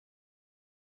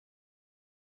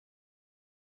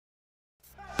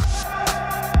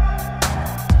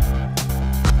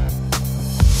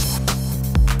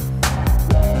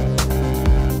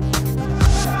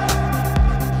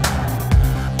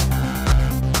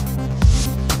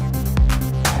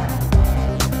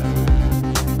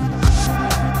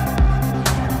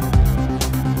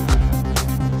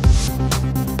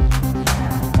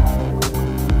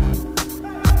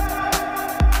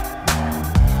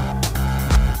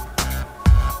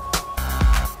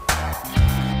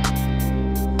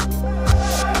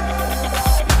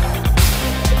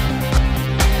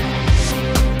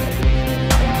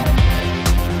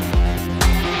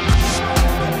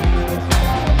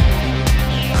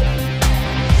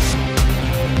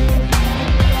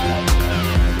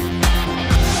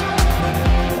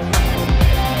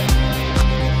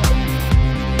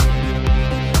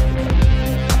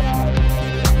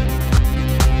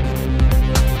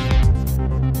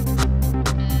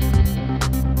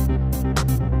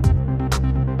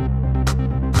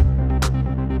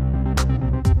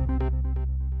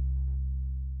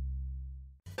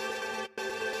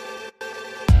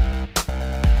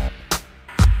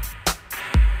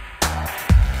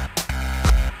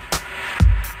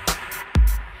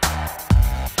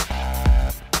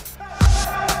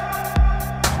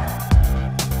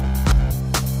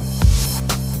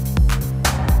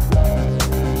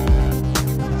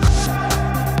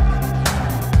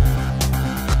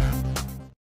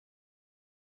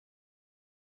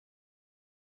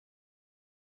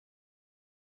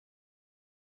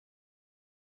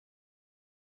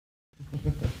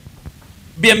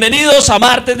Bienvenidos a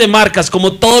Martes de Marcas,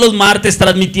 como todos los martes,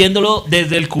 transmitiéndolo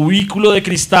desde el cubículo de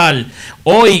cristal.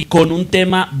 Hoy con un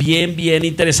tema bien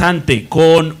interesante,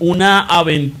 con una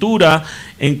aventura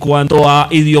en cuanto a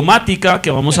idiomática que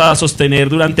vamos a sostener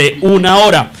durante una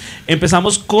hora.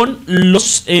 Empezamos con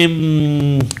los...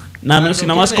 nada menos y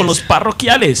nada más con los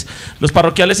parroquiales. Los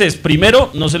parroquiales es,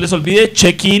 primero, no se les olvide,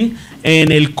 check-in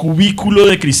en el cubículo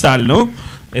de cristal, ¿no?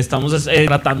 Estamos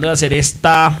tratando de hacer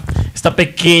esta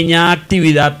pequeña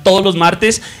actividad todos los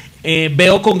martes.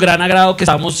 Veo con gran agrado que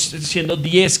estamos siendo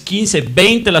 10, 15,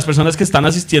 20 las personas que están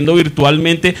asistiendo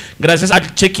virtualmente gracias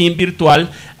al check-in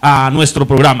virtual a nuestro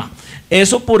programa.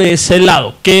 Eso por ese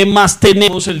lado. ¿Qué más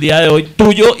tenemos el día de hoy?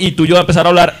 Tuyo va a empezar a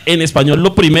hablar en español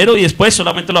lo primero y después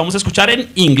solamente lo vamos a escuchar en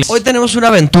inglés. Hoy tenemos una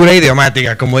aventura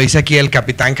idiomática, como dice aquí el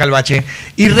capitán Calvache,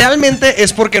 y realmente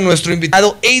es porque nuestro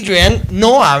invitado Adrian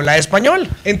no habla español.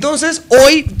 Entonces,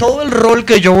 hoy todo el rol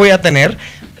que yo voy a tener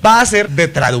va a ser de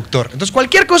traductor. Entonces,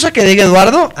 cualquier cosa que diga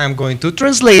Eduardo, I'm going to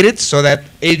translate it so that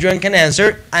Adrian can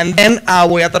answer, and then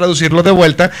voy a traducirlo de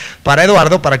vuelta para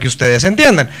Eduardo para que ustedes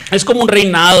entiendan. Es como un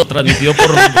reinado transmitido por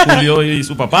Julio y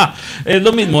su papá. Es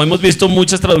lo mismo, hemos visto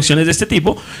muchas traducciones de este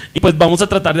tipo y pues vamos a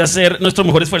tratar de hacer nuestro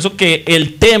mejor esfuerzo, que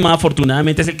el tema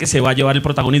afortunadamente es el que se va a llevar el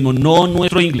protagonismo, no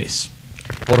nuestro inglés.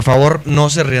 Por favor, no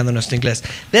se rían de nuestro inglés.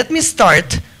 Let me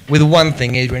start with one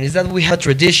thing, Adrian, is that we have a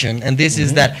tradition, and this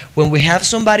is that when we have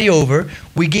somebody over,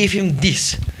 we give him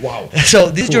this. Wow. So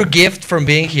this is your gift from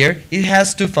being here. It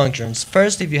has two functions.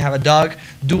 First, if you have a dog,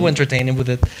 do entertain him with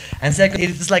it. And second,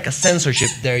 it is like a censorship.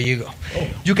 There you go. Oh.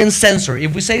 You can censor.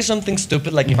 If we say something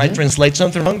stupid, like if I translate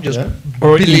something wrong, just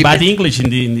or in bad it. English in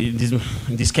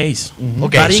this case.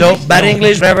 Okay, bad so English, bad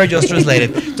English, whatever, just translate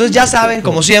it. Entonces ya saben,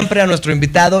 como siempre, a nuestro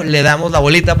invitado le damos la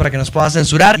bolita para que nos pueda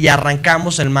censurar y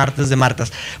arrancamos el martes de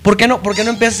Martas. ¿Por qué no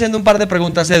empiezas haciendo un par de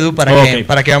preguntas, Edu, para que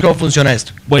veamos cómo funciona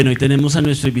esto? Bueno, y tenemos a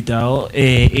nuestro invitado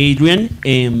Adrian.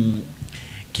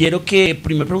 Quiero que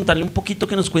primero preguntarle un poquito,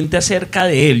 que nos cuente acerca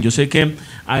de él. Yo sé que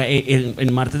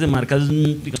en Martes de Marcas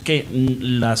que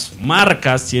las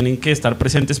marcas tienen que estar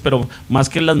presentes, pero más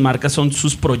que las marcas son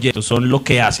sus proyectos, son lo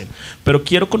que hacen. Pero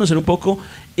quiero conocer un poco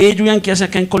Adrian, qué hace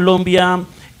acá en Colombia,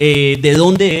 de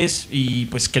dónde es y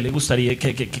pues qué le gustaría,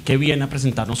 qué viene a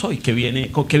presentarnos hoy, qué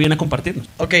viene a compartirnos.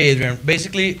 Okay, Adrian,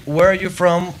 basically, where are you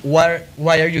from,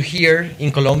 why are you here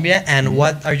in Colombia, and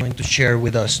what are you going to share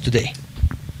with us today?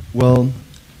 Well,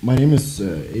 my name is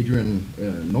Adrian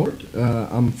Nord.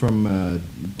 I'm from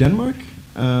Denmark,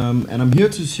 and I'm here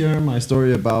to share my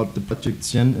story about the project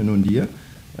 100 en un día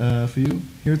for you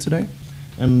here today.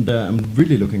 And I'm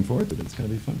really looking forward to it. It's going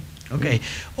to be fun.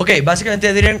 Okay, básicamente,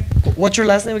 Adrian, what's your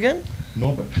last name again?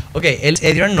 Norbert. Okay, él es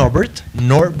Adrian Norbert,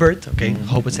 okay,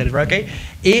 hope I said it right, okay.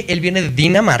 Y él viene de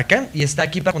Dinamarca y está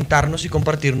aquí para contarnos y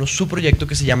compartirnos su proyecto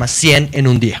que se llama 100 en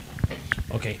un día.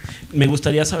 Ok, me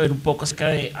gustaría saber un poco acerca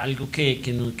de algo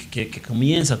que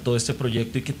comienza todo este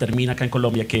proyecto y que termina acá en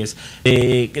Colombia, que es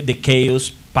The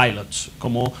Chaos Pilots,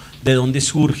 como de dónde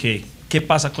surge. ¿Qué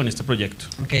pasa con este proyecto?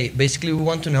 Okay, basically we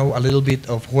want to know a little bit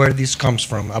of where this comes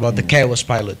from, about the Chaos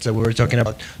Pilots that we were talking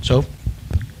about. So,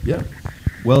 yeah,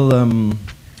 well,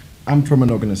 I'm from an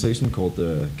organization called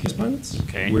the Chaos Pilots.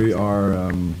 Okay. We're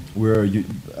an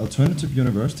alternative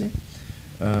university.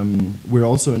 We're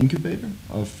also an incubator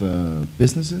of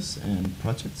businesses and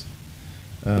projects.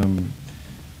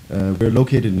 We're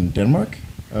located in Denmark.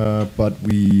 But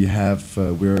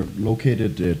we're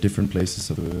located at different places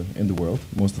in the world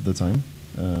most of the time.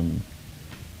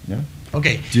 Yeah.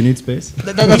 Okay. Do you need space?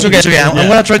 That's okay. So yeah, I'm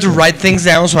gonna try to write things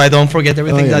down so I don't forget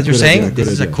everything that you're saying. This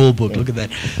is a cool book. Look at that.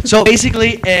 So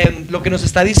basically, lo que nos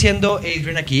está diciendo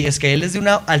Adrian aquí es que él es de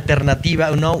una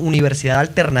alternativa, una universidad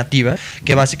alternativa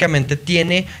que básicamente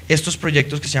tiene estos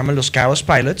proyectos que se llaman los Chaos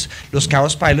Pilots. Los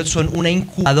Chaos Pilots son una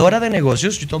incubadora de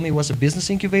negocios. You told me it was a business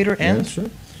incubator and. Yeah, sure.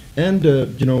 And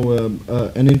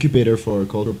an incubator for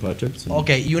cultural projects.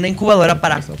 Okay, y una incubadora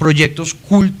para proyectos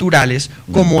culturales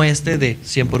como este de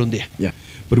 100 por un día. Yeah,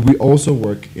 but we also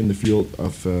work in the field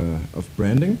of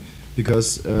branding,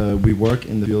 because we work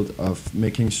in the field of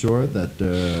making sure that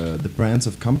the brands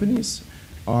of companies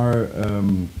are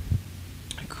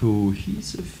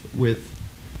cohesive with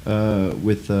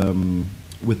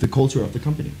the culture of the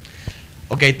company.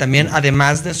 Ok, también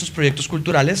además de estos proyectos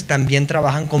culturales, también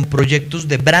trabajan con proyectos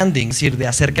de branding, es decir, de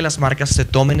hacer que las marcas se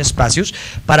tomen espacios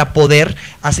para poder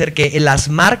hacer que las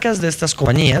marcas de estas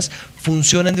compañías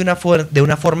funcionen de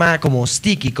una forma como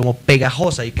sticky, como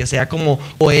pegajosa, y que sea como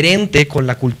coherente con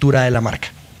la cultura de la marca.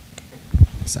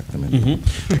 Exactamente.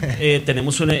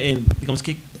 Tenemos digamos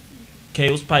que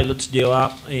Chaos Pilots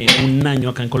lleva un año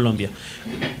acá en Colombia.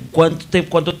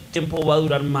 ¿Cuánto tiempo va a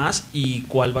durar más y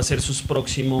cuál va a ser sus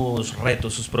próximos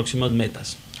retos, sus próximas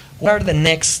metas? What are the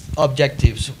next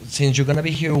objectives? Since you're going to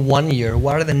be here 1 year,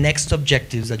 what are the next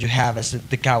objectives that you have as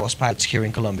the Chaos Pilots here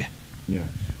in Colombia? Yeah,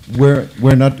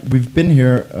 we've been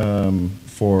here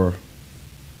for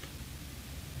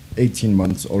 18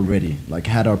 months already, like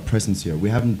had our presence here.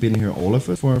 We haven't been here all of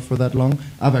it for that long.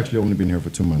 I've actually only been here for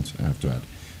 2 months, I have to add.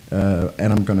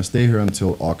 And I'm gonna stay here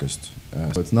until August.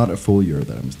 So it's not a full year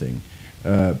that I'm staying.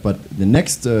 But the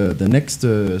next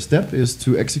step is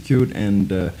to execute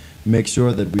and make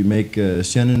sure that we make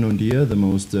Shannon Undia the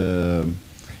most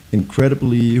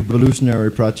incredibly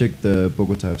revolutionary project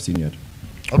Bogotá have seen yet.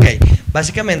 Ok,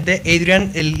 básicamente Adrian,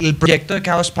 el proyecto de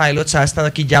Chaos Pilots ha estado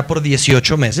aquí ya por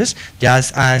 18 meses, ya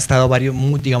ha estado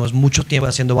mucho tiempo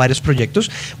haciendo varios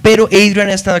proyectos, pero Adrian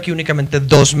ha estado aquí únicamente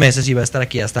 2 meses y va a estar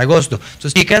aquí hasta agosto.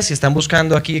 Entonces, chicas, si están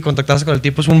buscando aquí contactarse con el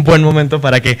tipo, es un buen momento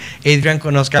para que Adrian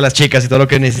conozca a las chicas y todo lo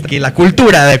que necesita aquí, la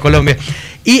cultura de Colombia.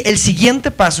 Y el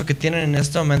siguiente paso que tienen en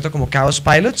este momento como Chaos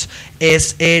Pilots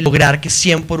es lograr que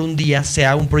 100 por un día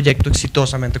sea un proyecto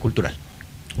exitosamente cultural.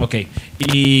 Ok,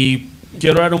 y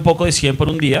quiero hablar un poco de 100 por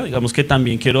un día, digamos que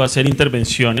también quiero hacer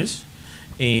intervenciones.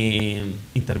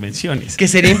 Intervenciones. Que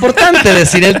sería importante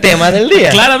decir el tema del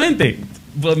día. Claramente,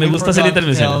 pues me gusta hacer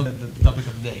intervenciones.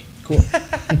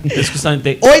 Es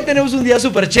justamente. Hoy tenemos un día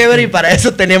súper chévere y para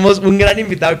eso tenemos un gran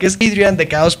invitado que es Adrian de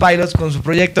Chaos Pilots con su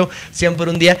proyecto 100 por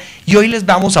un día. Y hoy les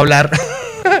vamos a hablar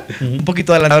un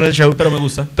poquito adelantado del show, pero me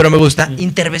gusta.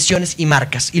 Intervenciones y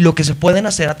marcas y lo que se pueden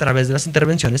hacer a través de las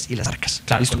intervenciones y las marcas.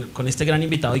 Claro, con este gran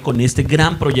invitado y con este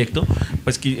gran proyecto,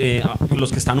 pues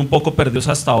los que están un poco perdidos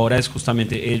hasta ahora es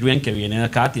justamente Adrian, que viene de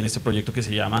acá, tiene este proyecto que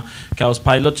se llama Chaos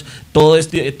Pilots. Todo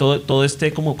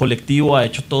este como colectivo ha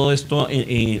hecho todo esto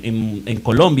en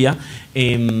Colombia,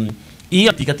 y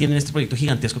ahorita tienen este proyecto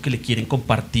gigantesco que le quieren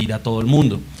compartir a todo el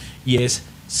mundo, y es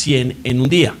 100 en un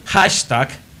día. Hashtag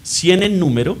 100 en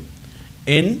número,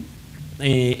 en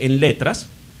letras,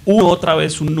 otra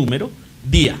vez un número,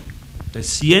 día.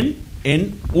 Entonces, 100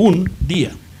 en un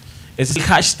día. Ese es el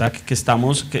hashtag que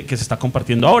se está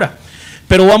compartiendo ahora.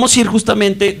 Pero vamos a ir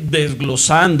justamente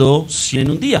desglosando 100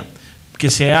 en un día,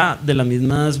 que sea de las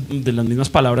mismas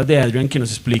palabras de Adrian, que nos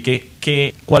explique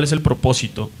cuál es el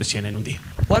propósito de 100 en un día.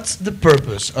 What's the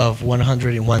purpose of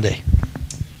 100 in one day?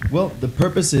 Well, the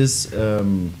purpose is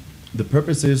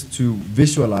to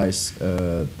visualize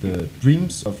the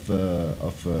dreams of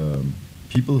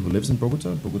people who lives in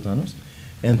Bogotá, Bogotanos,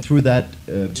 and through that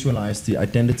visualize the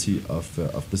identity of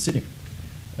the city.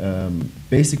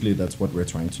 Basically, that's what we're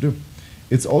trying to do.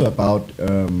 It's all about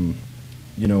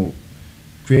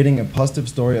creating a positive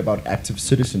story about active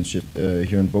citizenship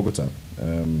here in Bogotá.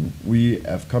 We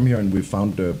have come here and we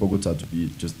found Bogotá to be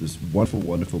just this wonderful,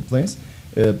 wonderful place,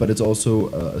 but it's also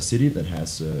a city that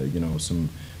has some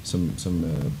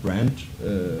brand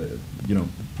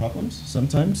problems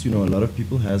sometimes. A lot of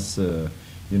people has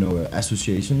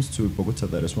associations to Bogotá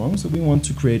that is wrong, so we want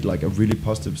to create like a really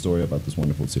positive story about this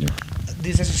wonderful city.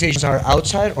 These associations are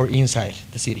outside or inside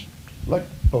the city? Like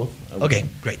both. Ok,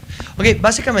 great. Ok,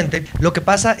 básicamente lo que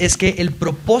pasa es que el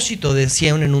propósito de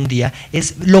 100 en un día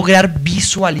es lograr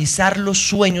visualizar los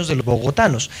sueños de los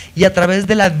bogotanos y a través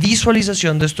de la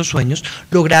visualización de estos sueños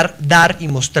lograr dar y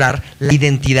mostrar la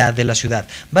identidad de la ciudad.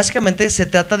 Básicamente se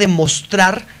trata de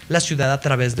mostrar la ciudad a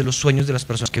través de los sueños de las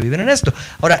personas que viven en esto.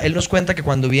 Ahora, él nos cuenta que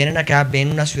cuando vienen acá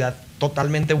ven una ciudad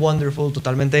totalmente wonderful,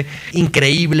 totalmente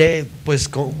increíble, pues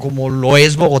como lo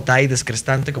es Bogotá y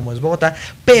descrestante como es Bogotá,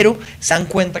 pero se dan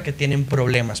cuenta que tienen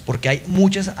problemas porque hay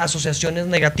muchas asociaciones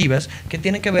negativas que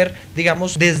tienen que ver,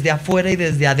 digamos, desde afuera y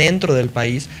desde adentro del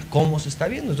país, cómo se está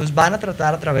viendo. Entonces van a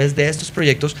tratar a través de estos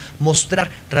proyectos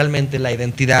mostrar realmente la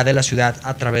identidad de la ciudad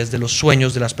a través de los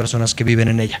sueños de las personas que viven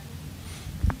en ella.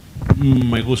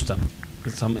 Me gusta.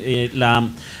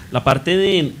 La parte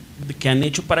de que han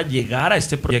hecho para llegar a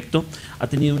este proyecto ha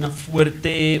tenido una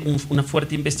fuerte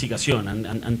investigación,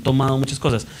 han tomado muchas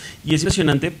cosas y es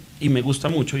impresionante y me gusta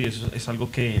mucho, y eso es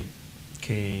algo que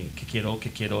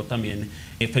quiero también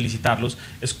felicitarlos.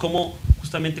 Es como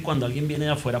justamente cuando alguien viene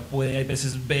de afuera puede a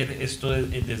veces ver esto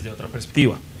desde otra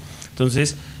perspectiva.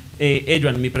 Entonces,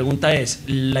 Adrian, mi pregunta es,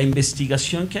 la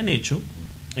investigación que han hecho,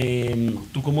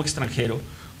 tú como extranjero,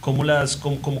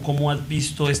 ¿cómo has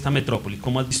visto esta metrópoli?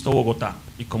 ¿Cómo has visto Bogotá?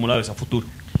 ¿Y cómo la ves a futuro?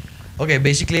 Okay,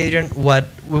 basically, Adrian, what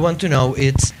we want to know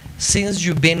is, since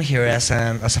you've been here as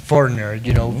a foreigner,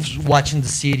 watching the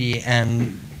city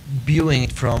and viewing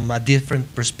it from a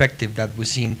different perspective that we've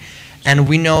seen, and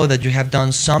we know that you have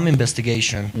done some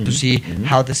investigation to see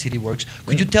how the city works.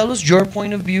 Could you tell us your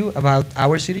point of view about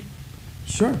our city?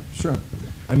 Sure, sure.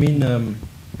 I mean,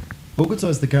 Bogota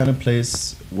is the kind of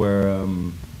place where,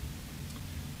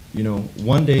 you know,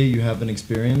 one day you have an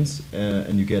experience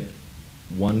and you get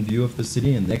one view of the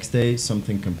city, and the next day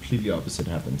something completely opposite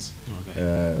happens.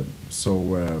 Okay.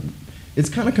 So it's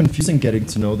kind of confusing getting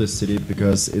to know this city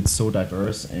because it's so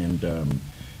diverse and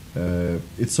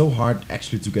it's so hard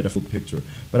actually to get a full picture.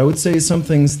 But I would say some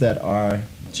things that are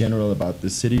general about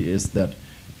this city is that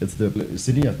it's the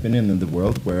city I've been in the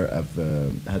world where I've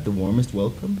had the warmest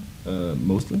welcome,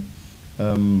 mostly.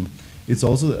 It's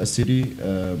also a city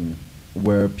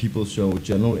where people show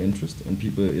general interest in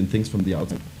people in things from the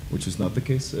outside, which is not the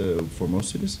case for most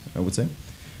cities, I would say.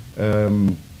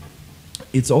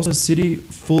 It's also a city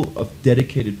full of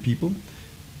dedicated people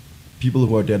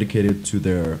who are dedicated to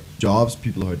their jobs,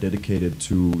 people who are dedicated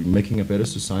to making a better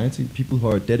society, people who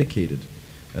are dedicated.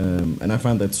 And I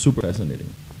find that super fascinating.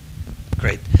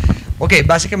 Great. Ok,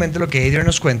 básicamente lo que Adrian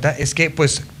nos cuenta es que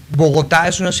pues Bogotá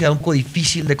es una ciudad un poco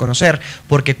difícil de conocer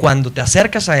porque cuando te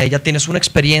acercas a ella tienes una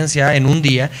experiencia en un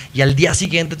día y al día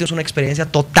siguiente tienes una experiencia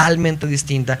totalmente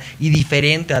distinta y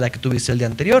diferente a la que tuviste el día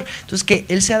anterior. Entonces que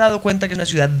él se ha dado cuenta que es una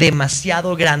ciudad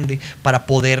demasiado grande para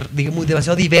poder, digamos,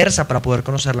 demasiado diversa para poder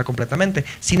conocerla completamente.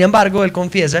 Sin embargo, él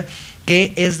confiesa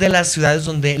que es de las ciudades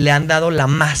donde le han dado la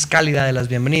más cálida de las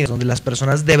bienvenidas, donde las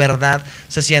personas de verdad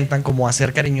se sientan como a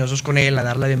ser cariñosos con él, a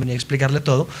darle la bienvenida, a explicarle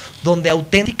todo, donde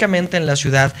auténticamente en la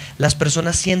ciudad las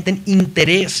personas sienten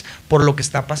interés por lo que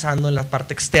está pasando en la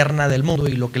parte externa del mundo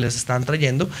y lo que les están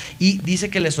trayendo, y dice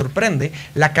que le sorprende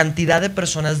la cantidad de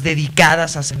personas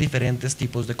dedicadas a hacer diferentes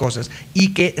tipos de cosas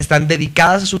y que están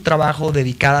dedicadas a su trabajo,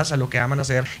 dedicadas a lo que aman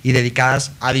hacer y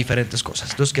dedicadas a diferentes cosas.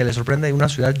 Entonces que le sorprende una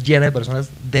ciudad llena de personas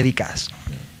dedicadas.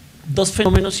 Dos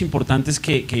fenómenos importantes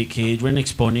que Adrian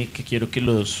expone, que quiero que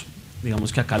los,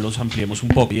 digamos que acá los ampliemos un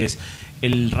poco, y es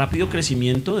el rápido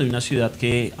crecimiento de una ciudad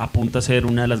que apunta a ser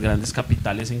una de las grandes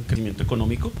capitales en crecimiento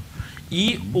económico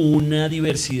y una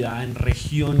diversidad en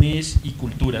regiones y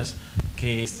culturas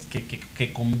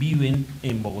que conviven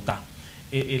en Bogotá.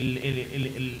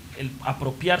 El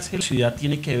apropiarse de la ciudad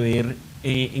tiene que ver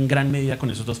en gran medida con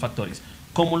esos dos factores.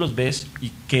 ¿Cómo los ves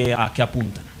y a qué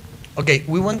apuntan? Okay,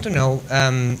 we want to know,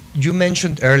 you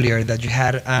mentioned earlier that you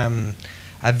had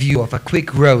a view of a quick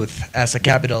growth as a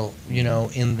capital, you know,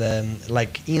 in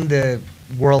the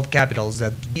world capitals,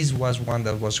 that this was one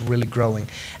that was really growing,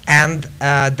 and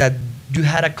that you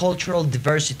had a cultural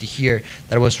diversity here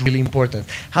that was really important.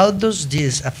 How does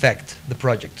this affect the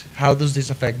project? How does this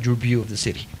affect your view of the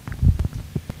city?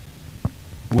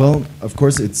 Well, of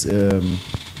course, it's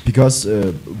because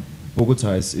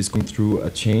Bogota is going through a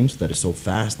change that is so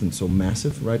fast and so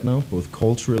massive right now, both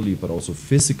culturally but also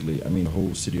physically. I mean, the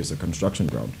whole city is a construction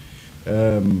ground.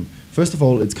 First of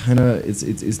all,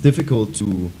 it's difficult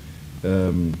to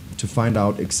find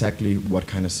out exactly what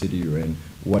kind of city you're in,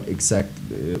 what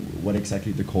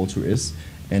exactly the culture is,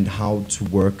 and how to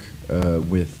work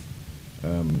with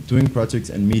doing projects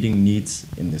and meeting needs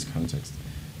in this context.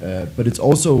 But it's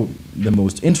also the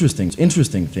most interesting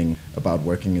thing about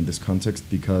working in this context,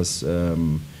 because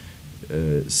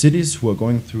cities who are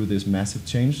going through this massive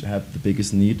change have the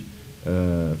biggest need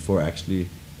for actually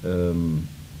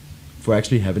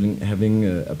having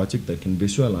a project that can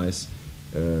visualize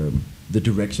the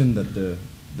direction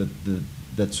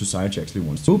that society actually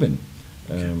wants to move in.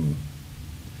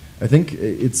 I think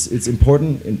it's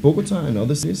important in Bogota and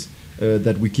other cities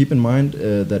that we keep in mind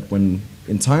that when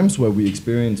in times where we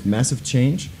experience massive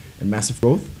change and massive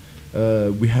growth,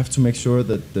 we have to make sure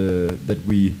that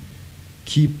we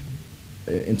keep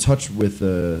in touch with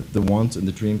the wants and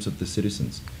the dreams of the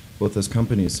citizens, both as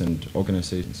companies and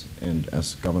organizations and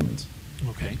as governments.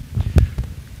 Okay.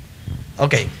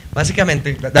 Okay,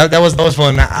 básicamente, that was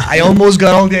fun. I almost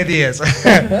got all the ideas.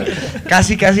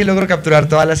 casi logro capturar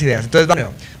todas las ideas. Entonces,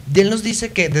 bueno, él nos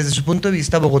dice que desde su punto de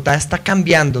vista Bogotá está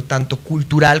cambiando tanto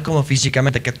cultural como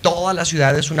físicamente, que toda la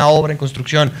ciudad es una obra en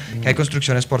construcción, que hay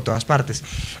construcciones por todas partes,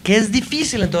 que es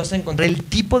difícil entonces encontrar el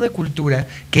tipo de cultura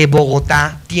que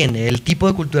Bogotá tiene, el tipo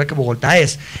de cultura que Bogotá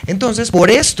es. Entonces,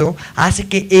 por esto hace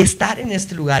que estar en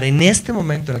este lugar, en este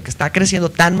momento en el que está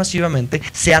creciendo tan masivamente,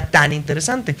 sea tan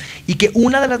interesante, y que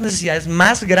una de las necesidades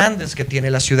más grandes que tiene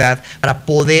la ciudad para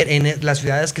poder, en las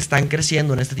ciudades que están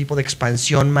creciendo en este tipo de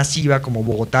expansión masiva como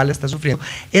Bogotá le está sufriendo,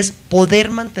 es poder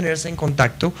mantenerse en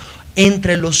contacto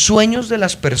entre los sueños de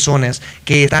las personas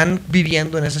que están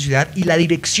viviendo en esa ciudad y la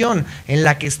dirección en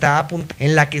la que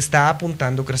está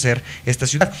apuntando a crecer esta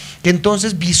ciudad. Que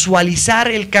entonces visualizar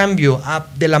el cambio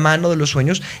de la mano de los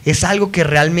sueños es algo que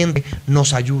realmente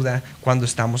nos ayuda cuando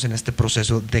estamos en este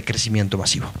proceso de crecimiento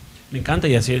masivo. Me encanta,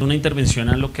 y así es una intervención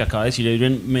a lo que acaba de decir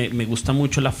Adrian. Me gusta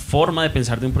mucho la forma de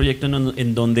pensar de un proyecto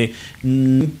en donde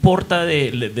no importa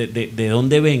de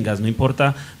dónde vengas, no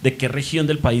importa de qué región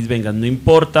del país vengas, no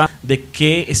importa de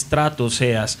qué estrato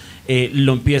seas,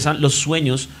 los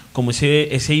sueños, como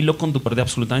ese hilo conductor de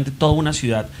absolutamente toda una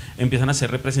ciudad, empiezan a ser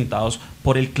representados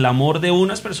por el clamor de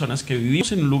unas personas que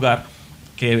vivimos en un lugar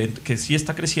que sí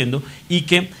está creciendo y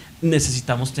que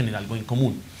necesitamos tener algo en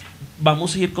común.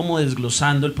 Vamos a ir como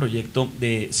desglosando el proyecto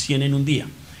de 100 en un día.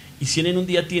 Y 100 en un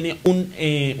día tiene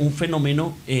un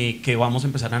fenómeno que vamos a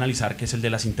empezar a analizar, que es el de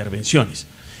las intervenciones.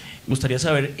 Me gustaría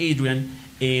saber, Adrian,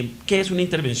 ¿qué es una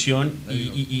intervención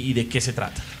y de qué se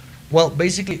trata? Well,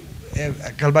 basically,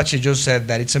 Kalbache just said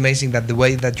that it's amazing that the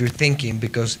way that you're thinking,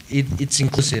 because it's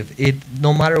inclusive.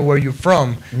 No matter where you're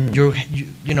from, you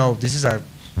know, this is a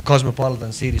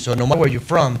cosmopolitan city, so no matter where you're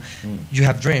from, you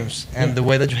have dreams, and the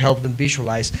way that you help them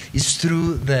visualize is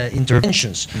through the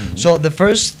interventions. So the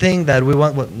first thing that we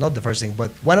want, well, not the first thing, but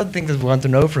one of the things that we want to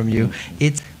know from you,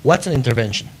 it's what's an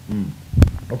intervention?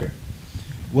 Okay.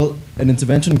 Well, an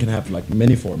intervention can have like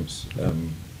many forms.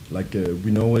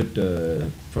 We know it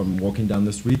from walking down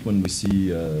the street when we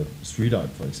see street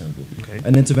art, for example. Okay.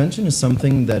 An intervention is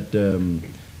something that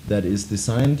that is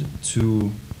designed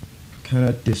to kind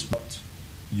of disrupt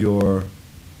your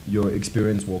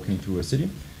experience walking through a city.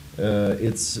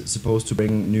 It's supposed to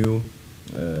bring new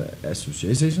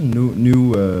association,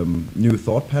 new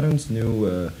thought patterns,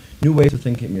 new ways of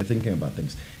thinking about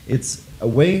things. It's a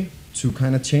way to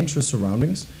kind of change your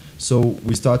surroundings, so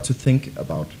we start to think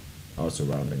about our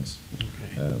surroundings.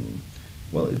 Okay.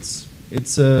 Well, it's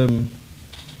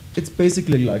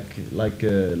basically like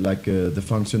the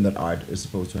function that art is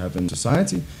supposed to have in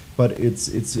society, but we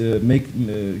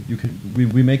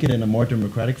make it in a more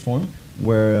democratic form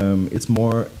where it's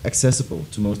more accessible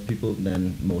to most people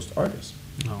than most artists.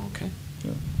 Oh, okay.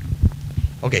 Yeah.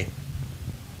 Okay.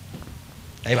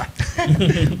 Ahí va.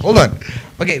 Hold on.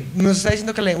 Ok, nos está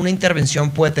diciendo que una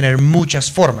intervención puede tener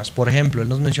muchas formas. Por ejemplo, él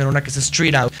nos menciona una que es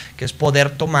street art, que es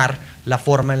poder tomar la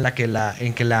forma en la que la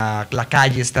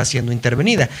calle está siendo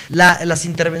intervenida. Las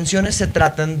intervenciones se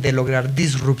tratan de lograr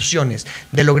disrupciones,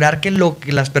 de lograr que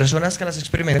las personas que las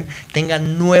experimenten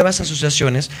tengan nuevas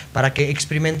asociaciones para que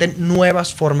experimenten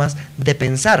nuevas formas de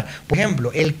pensar. Por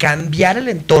ejemplo, el cambiar el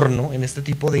entorno en este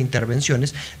tipo de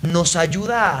intervenciones nos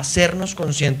ayuda a hacernos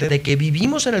conscientes de que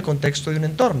vivimos en el contexto de un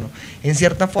entorno. En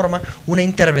cierta forma, una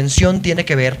intervención tiene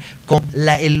que ver con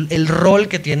el rol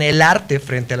que tiene el arte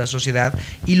frente a la sociedad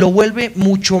y lo vuelve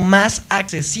mucho más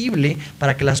accesible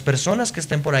para que las personas que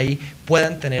estén por ahí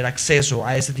puedan tener acceso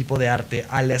a ese tipo de arte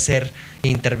al hacer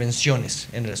intervenciones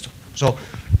en esto. So,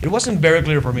 it wasn't very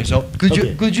clear for me. So, could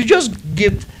you just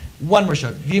give one more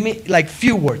shot? Give me like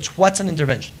few words. What's an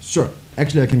intervention? Sure.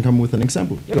 Actually, I can come with an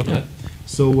example. Yeah.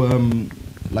 So,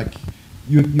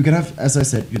 you can have, as I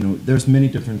said, there's many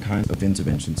different kinds of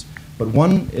interventions. But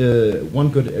one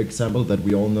good example that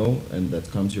we all know and that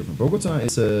comes here from Bogota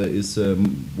is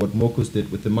what Marcas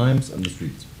did with the mimes on the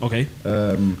streets. Okay.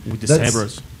 With the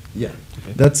zebras. Yeah.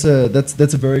 Okay. That's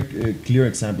a very clear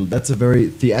example. That's a very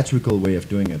theatrical way of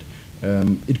doing it.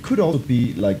 It could also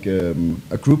be like a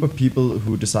group of people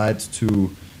who decide to,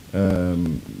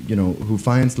 who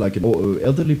finds like an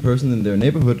elderly person in their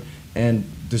neighborhood and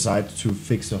decide to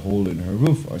fix a hole in her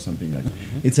roof or something like that.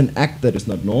 It's an act that is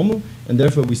not normal, and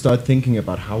therefore we start thinking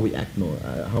about how we act,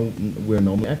 how we're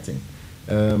normally acting.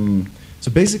 So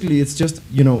basically, it's just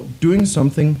doing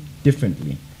something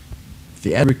differently,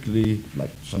 theatrically,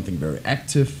 like something very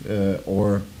active,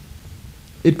 or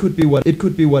it could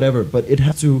be whatever, but it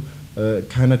has to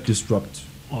kind of disrupt.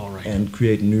 Right. And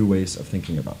create new ways of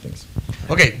thinking about things.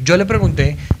 Ok, yo le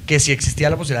pregunté que si existía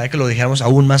la posibilidad de que lo dijéramos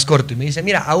aún más corto y me dice,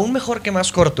 mira, aún mejor que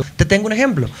más corto. Te tengo un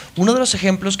ejemplo. Uno de los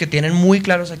ejemplos que tienen muy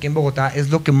claros aquí en Bogotá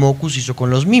es lo que Marcas hizo con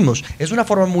los mimos. Es una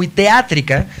forma muy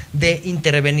teátrica de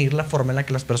intervenir la forma en la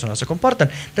que las personas se comportan.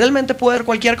 Realmente puede ser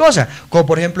cualquier cosa, como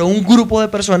por ejemplo un grupo de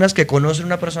personas que conocen a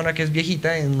una persona que es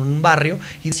viejita en un barrio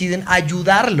y deciden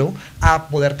ayudarlo a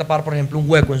poder tapar, por ejemplo, un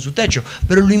hueco en su techo.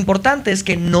 Pero lo importante es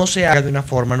que no se haga de una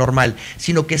forma normal,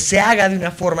 sino que se haga de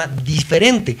una forma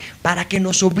diferente para que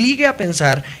nos obligue a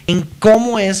pensar en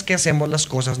cómo es que hacemos las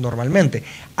cosas normalmente.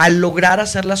 Al lograr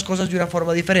hacer las cosas de una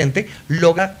forma diferente,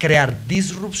 logra crear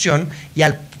disrupción y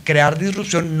al crear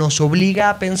disrupción nos obliga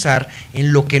a pensar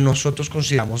en lo que nosotros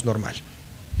consideramos normal.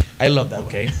 I love that.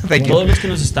 Okay. Thank you. Todos los que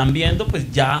nos están viendo,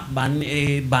 pues ya van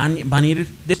a ir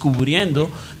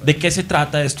descubriendo de qué se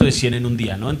trata esto de 100 en un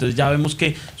día, ¿no? Entonces ya vemos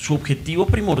que su objetivo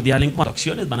primordial en cuanto a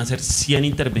acciones van a ser 100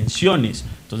 intervenciones.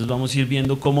 Entonces vamos a ir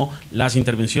viendo cómo las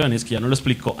intervenciones, que ya nos lo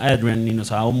explicó Adrian y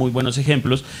nos ha dado muy buenos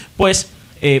ejemplos, pues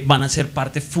van a ser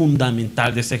parte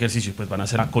fundamental de este ejercicio, pues van a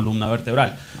ser la columna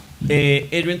vertebral.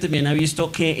 Adrian también ha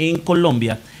visto que en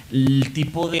Colombia el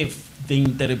tipo de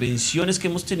intervenciones que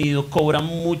hemos tenido cobran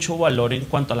mucho valor en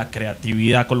cuanto a la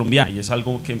creatividad colombiana, y es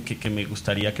algo que me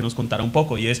gustaría que nos contara un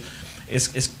poco, y es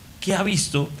que ha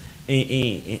visto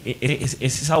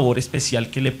ese sabor especial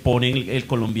que le pone el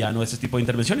colombiano a este tipo de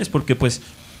intervenciones, porque pues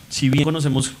si bien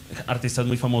conocemos artistas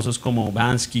muy famosos como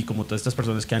Bansky, como todas estas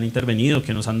personas que han intervenido,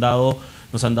 que nos han dado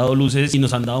luces y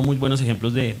nos han dado muy buenos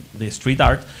ejemplos de street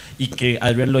art, y que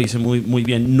Adrian lo dice muy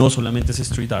bien, no solamente es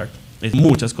street art, es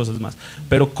muchas cosas más.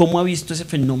 Pero ¿cómo ha visto ese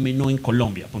fenómeno en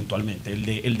Colombia puntualmente? El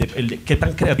de qué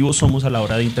tan creativos somos a la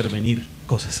hora de intervenir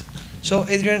cosas. So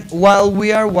Adrian, while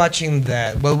we are watching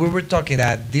that, while we were talking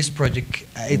that this project,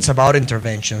 it's about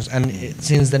interventions, and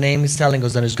since the name is telling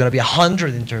us that it's going to be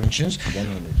 100 interventions,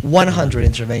 100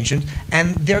 interventions,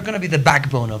 and they're going to be the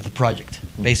backbone of the project,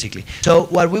 basically. So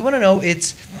what we want to know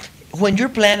is, when you're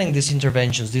planning these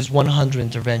interventions, these 100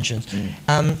 interventions,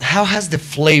 how has the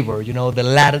flavor, you know, the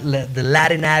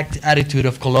Latin attitude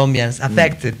of Colombians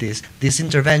affected these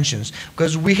interventions?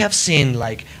 Because we have seen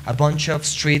like a bunch of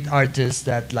street artists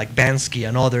that, like Bansky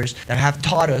and others, that have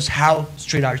taught us how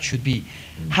street art should be.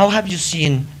 How have you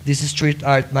seen this street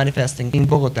art manifesting in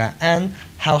Bogota, and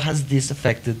how has this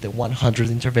affected the 100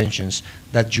 interventions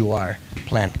that you are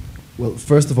planning? Well,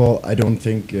 first of all, I don't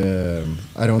think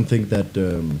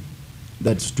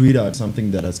that street art is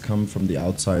something that has come from the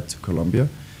outside to Colombia.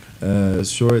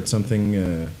 Sure, it's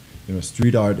something,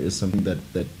 street art is something that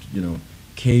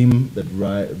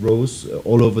rose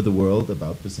all over the world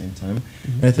about the same time.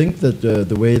 And I think that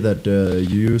the way that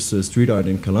you use street art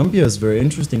in Colombia is very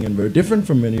interesting and very different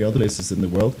from many other places in the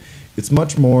world. It's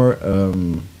much more,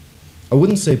 I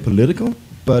wouldn't say political,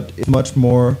 but it's much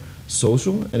more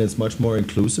social, and it's much more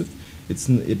inclusive.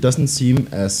 It doesn't seem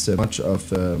as much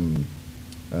of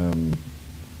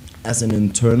as an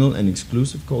internal and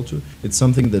exclusive culture. It's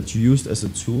something that's used as a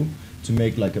tool to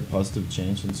make like a positive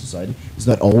change in society. It's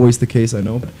not always the case, I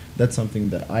know, but that's something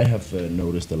that I have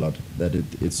noticed a lot, that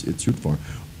it's used for.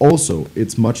 Also,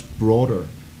 it's much broader.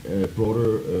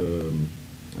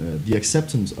 The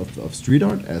acceptance of street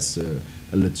art as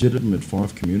a legitimate form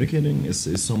of communicating is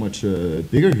so much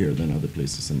bigger here than other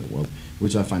places in the world,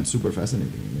 which I find super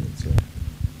fascinating. I mean,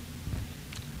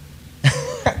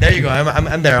 There you go,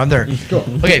 I'm there.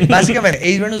 Ok, básicamente,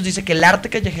 Adrian nos dice que el arte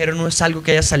callejero no es algo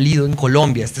que haya salido en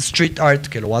Colombia. Este street art,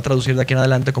 que lo voy a traducir de aquí en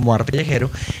adelante como arte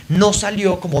callejero, no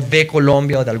salió como de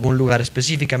Colombia o de algún lugar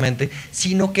específicamente,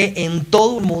 sino que en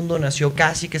todo el mundo nació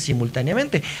casi que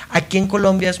simultáneamente. Aquí en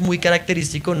Colombia es muy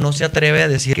característico, no se atreve a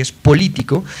decir que es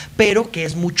político, pero que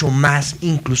es mucho más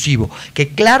inclusivo, que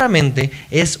claramente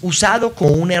es usado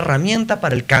como una herramienta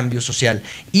para el cambio social,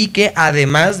 y que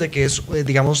además de que es,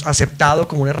 digamos, aceptado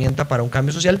como una herramienta para un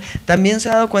cambio social, también se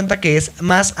ha dado cuenta que es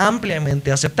más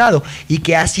ampliamente aceptado y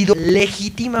que ha sido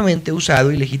legítimamente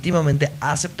usado y legítimamente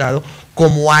aceptado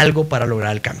como algo para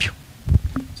lograr el cambio.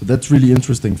 So that's really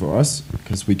interesting for us,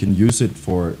 because we can use it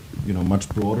for much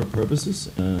broader purposes,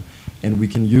 and we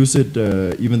can use it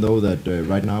even though that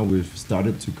right now we've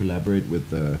started to collaborate with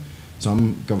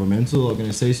some governmental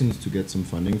organizations to get some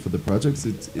funding for the projects.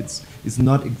 It's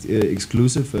not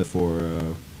exclusive for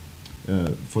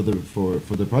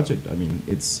the project. I mean,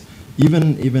 it's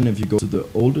even if you go to the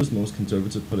oldest, most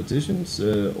conservative politicians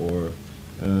or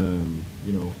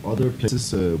other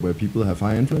places where people have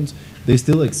high influence, they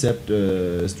still accept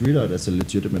street art as a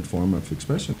legitimate form of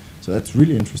expression. So that's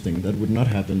really interesting. That would not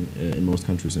happen in most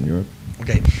countries in Europe.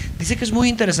 Okay. Dice que es muy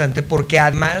interesante porque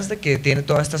además de que tiene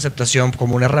toda esta aceptación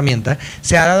como una herramienta,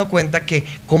 se ha dado cuenta que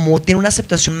como tiene una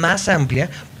aceptación más amplia,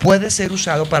 puede ser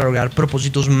usado para lograr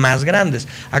propósitos más grandes.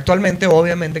 Actualmente,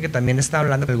 obviamente, que también está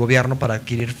hablando del gobierno para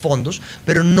adquirir fondos,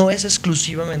 pero no es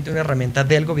exclusivamente una herramienta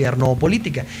del gobierno o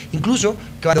política. Incluso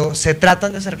cuando se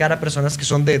tratan de acercar a personas que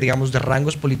son de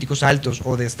rangos políticos altos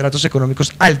o de estratos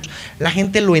económicos altos, la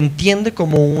gente lo entiende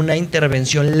como una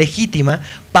intervención legítima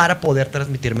para poder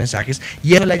transmitir mensajes,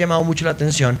 y eso le ha llamado mucho la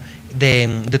atención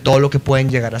de todo lo que pueden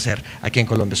llegar a hacer aquí en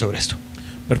Colombia sobre esto.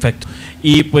 Perfecto.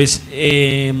 Y pues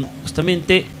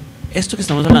justamente esto que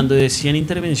estamos hablando de 100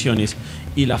 intervenciones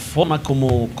y la forma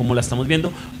como la estamos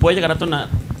viendo puede llegar a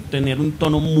tener un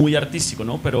tono muy artístico,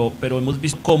 ¿no? Pero hemos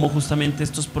visto cómo justamente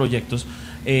estos proyectos,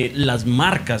 las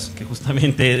marcas, que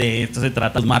justamente de esto se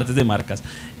trata, los martes de marcas,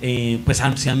 pues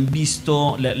se han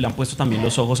visto, le han puesto también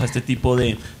los ojos a este tipo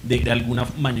de alguna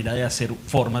manera de hacer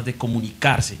formas de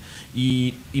comunicarse.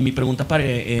 Y mi pregunta para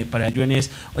Adrian es,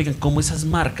 oigan, ¿cómo esas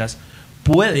marcas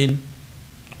pueden,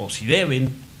 o si deben,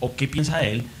 o qué piensa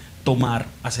él, tomar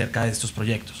acerca de estos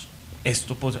proyectos?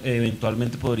 ¿Esto pues,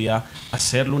 eventualmente podría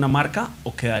hacerlo una marca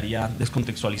o quedaría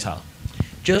descontextualizado?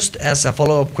 Just as a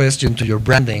follow-up question to your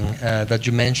branding, that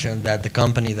you mentioned that the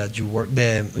company that you work,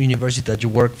 the university that you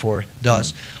work for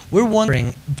does, we're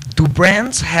wondering, do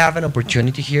brands have an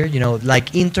opportunity here? You know,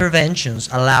 like interventions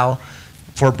allow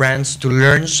for brands to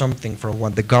learn something from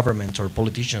what the government or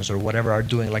politicians or whatever are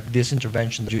doing, like this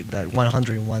intervention that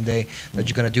 100 in one day that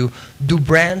you're going to do. Do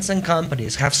brands and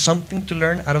companies have something to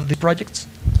learn out of these projects?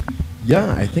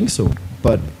 Yeah, I think so.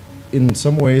 But in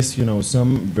some ways, you know,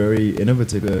 some very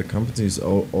innovative companies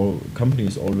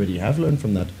already have learned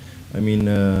from that. I mean,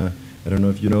 I don't know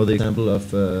if you know the example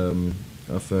of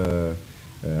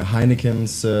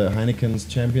Heineken's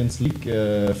Champions League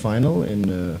final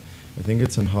in, I think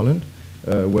it's in Holland,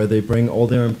 where they bring all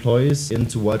their employees in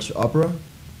to watch opera.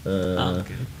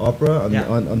 Opera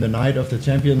on the night of the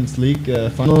Champions League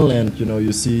final, and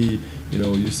you see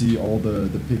all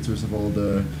the pictures of all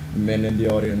the men in the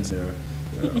audience.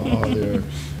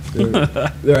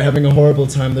 They're having a horrible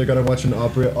time. They're gonna watch an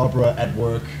opera at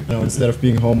work, instead of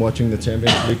being home watching the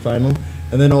Champions League final.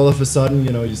 And then all of a sudden,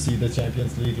 you see the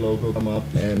Champions League logo come up,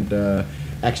 and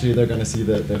actually they're gonna see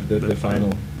the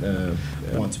final.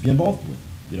 Want to be involved with,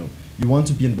 you want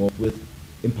to be involved with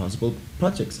impossible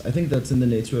projects. I think that's in the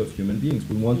nature of human beings.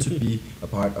 We want to be a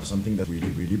part of something that's really,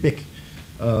 really big.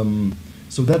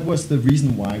 So that was the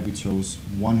reason why we chose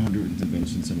 100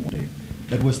 interventions in one day.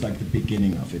 That was like the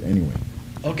beginning of it anyway.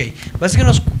 Ok,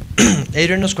 básicamente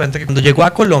Adrian nos cuenta que cuando llegó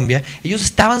a Colombia, ellos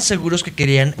estaban seguros que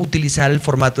querían utilizar el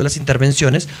formato de las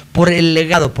intervenciones por el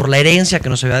legado, por la herencia que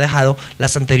nos había dejado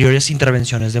las anteriores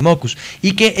intervenciones de Mocus,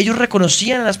 y que ellos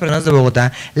reconocían a las personas de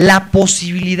Bogotá la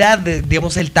posibilidad de,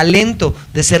 digamos, el talento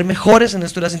de ser mejores en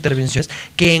esto de las intervenciones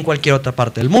que en cualquier otra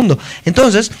parte del mundo.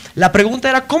 Entonces, la pregunta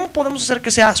era, ¿cómo podemos hacer que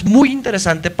sea muy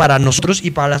interesante para nosotros y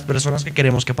para las personas que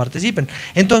queremos que participen?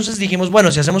 Entonces dijimos,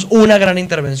 bueno, si hacemos una gran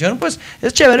intervención, pues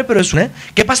es chévere, pero es una.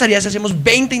 ¿Qué pasaría si hacemos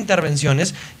 20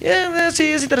 intervenciones? Sí,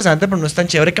 es interesante, pero no es tan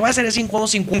chévere. ¿Qué va a ser si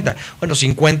jugamos 50? Bueno,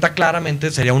 50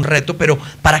 claramente sería un reto, pero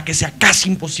para que sea casi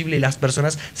imposible y las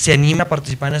personas se animen a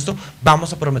participar en esto,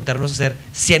 vamos a prometernos hacer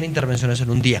 100 intervenciones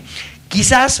en un día.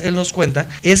 Quizás, él nos cuenta,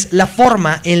 es la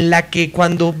forma en la que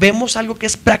cuando vemos algo que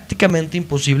es prácticamente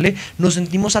imposible, nos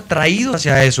sentimos atraídos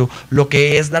hacia eso, lo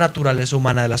que es la naturaleza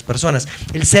humana de las personas.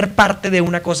 El ser parte de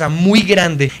una cosa muy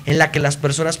grande en la que las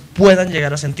personas puedan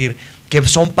llegar a sentir que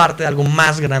son parte de algo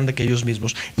más grande que ellos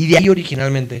mismos. Y de ahí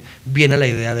originalmente viene la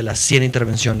idea de las 100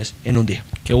 intervenciones en un día.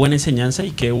 Qué buena enseñanza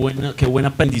y qué buen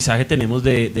aprendizaje tenemos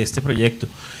de este proyecto.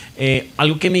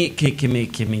 Algo que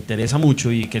me interesa mucho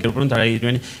y que quiero preguntar a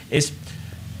Adrian es,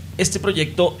 ¿este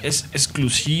proyecto es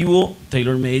exclusivo,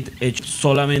 tailor-made, hecho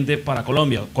solamente para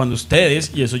Colombia? Cuando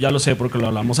ustedes, y eso ya lo sé porque lo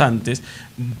hablamos antes,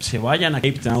 se vayan a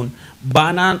Cape Town,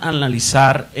 van a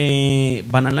analizar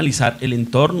el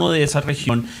entorno de esa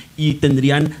región y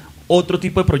tendrían otro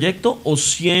tipo de proyecto, o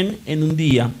 100 en un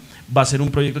día va a ser un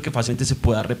proyecto que fácilmente se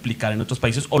pueda replicar en otros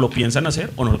países, o lo piensan hacer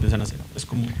o no lo piensan hacer. Es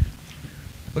como...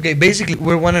 Okay, basically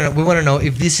we want to know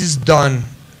if this is done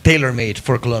tailor-made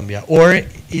for Colombia, or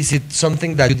is it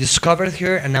something that you discovered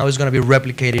here and now is going to be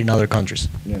replicated in other countries?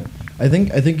 Yeah, I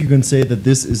think you can say that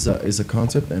this is a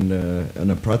concept and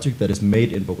a project that is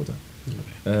made in Bogota.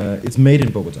 It's made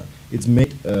in Bogota. It's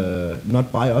made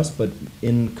not by us, but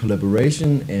in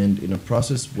collaboration and in a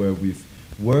process where we've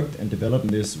worked and developed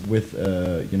this with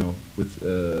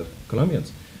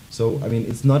Colombians. So I mean,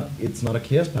 it's not a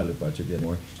Chaos Pilot project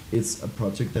anymore. It's a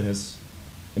project that has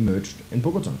emerged in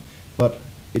Bogota, but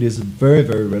it is very,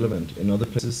 very relevant in other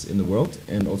places in the world,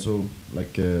 and also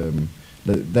like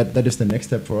that is the next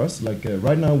step for us. Like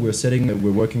right now, we're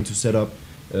working to set up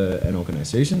an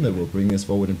organization that will bring us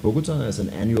forward in Bogota as an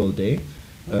annual day,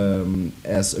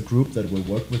 as a group that will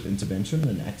work with intervention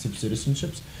and active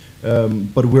citizenships.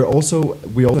 But we also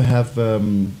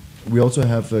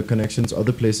have connections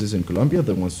other places in Colombia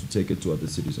that wants to take it to other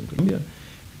cities in Colombia.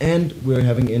 And we're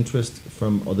having interest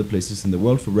from other places in the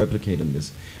world for replicating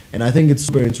this. And I think it's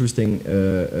super interesting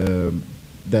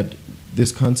that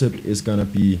this concept is going to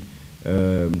be,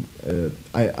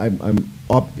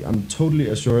 I'm totally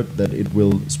assured that it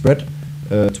will spread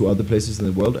to other places in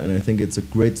the world, and I think it's a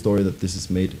great story that this is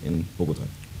made in Bogota.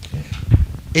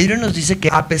 Adrian nos dice que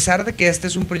a pesar de que este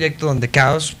es un proyecto donde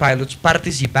Chaos Pilots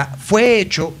participa, fue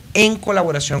hecho en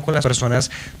colaboración con las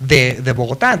personas de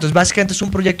Bogotá. Entonces básicamente es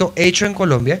un proyecto hecho en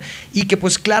Colombia y que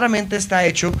pues claramente está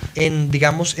hecho en,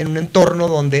 digamos, en un entorno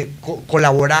donde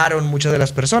colaboraron muchas de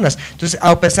las personas. Entonces,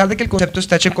 a pesar de que el concepto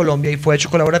está hecho en Colombia y fue hecho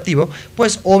colaborativo,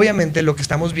 pues obviamente lo que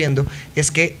estamos viendo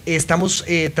es que estamos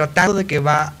tratando de que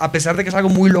a pesar de que es algo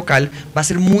muy local, va a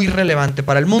ser muy relevante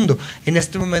para el mundo. En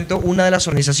este momento una de las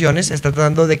organizaciones está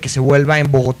tratando de que se vuelva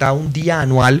en Bogotá un día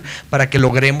anual para que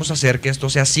logremos hacer que esto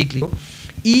sea cíclico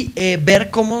y ver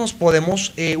cómo nos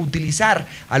podemos utilizar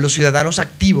a los ciudadanos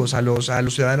activos, a los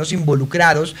ciudadanos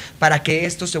involucrados para que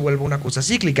esto se vuelva una cosa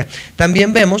cíclica.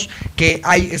 También vemos que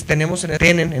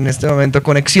tienen en este momento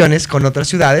conexiones con otras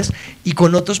ciudades y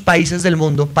con otros países del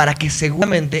mundo para que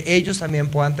seguramente ellos también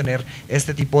puedan tener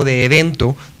este tipo de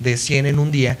evento de 100 en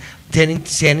un día,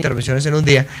 100 intervenciones en un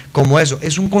día, como eso.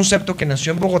 Es un concepto que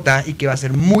nació en Bogotá y que va a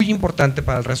ser muy importante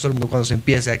para el resto del mundo cuando se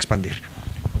empiece a expandir.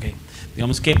 Okay.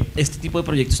 Digamos que este tipo de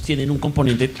proyectos tienen un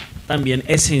componente también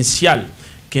esencial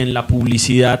que en la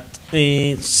publicidad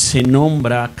se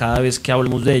nombra cada vez que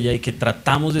hablamos de ella y que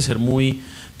tratamos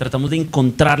de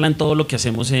encontrarla en todo lo que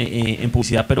hacemos en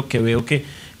publicidad, pero que veo que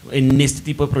en este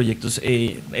tipo de proyectos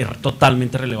es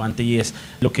totalmente relevante y es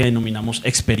lo que denominamos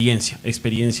experiencia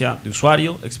de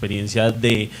usuario, experiencia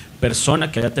de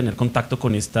persona que vaya a tener contacto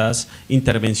con estas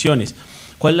intervenciones.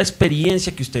 ¿Cuál es la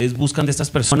experiencia que ustedes buscan de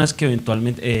estas personas que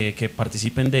eventualmente que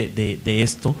participen de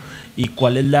esto y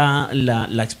cuál es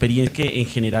la experiencia que en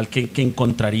general que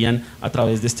encontrarían a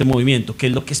través de este movimiento? ¿Qué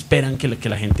es lo que esperan que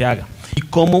la gente haga? Y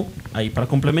cómo, ahí para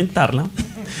complementarla,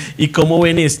 y cómo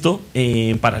ven esto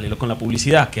en paralelo con la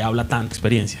publicidad, que habla tanto de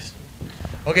experiencias.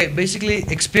 Okay, basically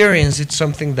experience it's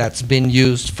something that's been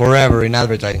used forever in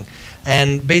advertising.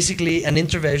 And basically an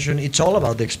intervention, it's all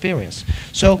about the experience.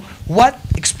 So what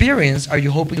experience are you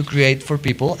hoping to create for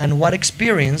people, and what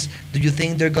experience do you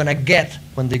think they're going to get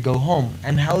when they go home,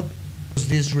 and how does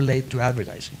this relate to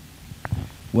advertising?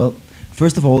 Well,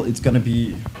 first of all, it's going to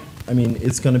be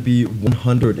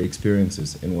 100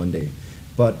 experiences in one day.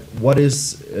 But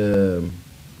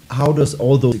how does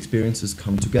all those experiences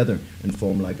come together and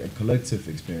form like a collective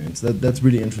experience? That's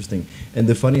really interesting. And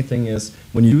the funny thing is,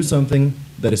 when you do something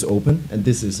that is open, and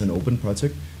this is an open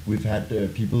project, we've had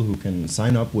people who can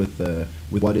sign up with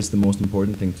what is the most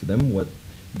important thing to them, what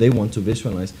they want to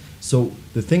visualize. So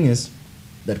the thing is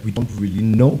that we don't really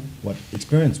know what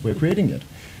experience we're creating yet.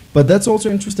 But that's also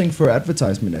interesting for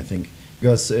advertisement, I think,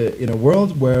 because in a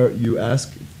world where you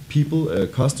ask people,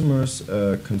 customers,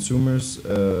 consumers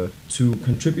to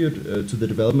contribute to the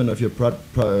development of your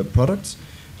products,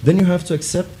 then you have to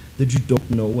accept that you don't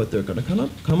know what they're going to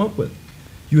come up with.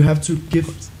 You have to give,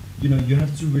 you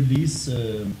have to release,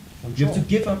 you have to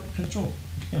give up control.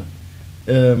 Yeah.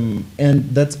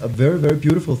 And that's a very, very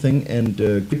beautiful thing, and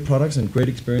great products and great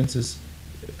experiences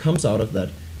comes out of that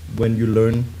when you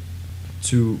learn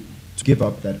to give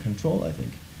up that control, I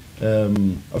think.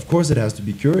 Of course, it has to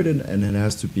be curated and it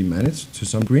has to be managed to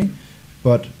some degree,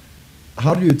 but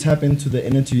how do you tap into the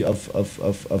energy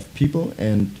of people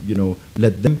and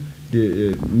let them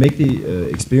make the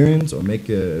experience or make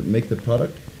the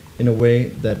product in a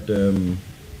way that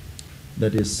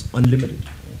that is unlimited?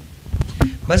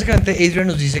 Básicamente Adrian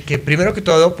nos dice que primero que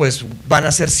todo pues van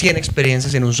a ser 100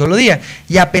 experiencias en un solo día,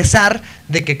 y a pesar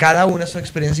de que cada una son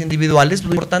experiencias individuales,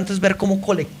 lo importante es ver cómo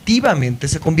colectivamente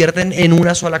se convierten en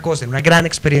una sola cosa, en una gran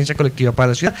experiencia colectiva para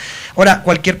la ciudad. Ahora,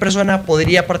 cualquier persona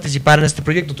podría participar en este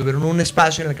proyecto. Tuvieron un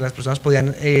espacio en el que las personas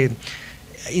podían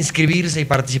inscribirse y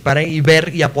participar y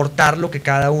ver y aportar lo que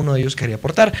cada uno de ellos quería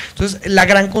aportar. Entonces la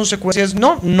gran consecuencia es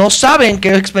no saben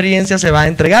qué experiencia se va a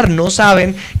entregar, no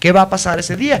saben qué va a pasar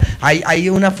ese día. Hay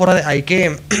una forma hay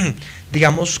que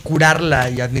digamos, curarla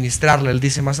y administrarla, él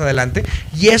dice más adelante,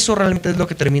 y eso realmente es lo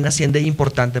que termina siendo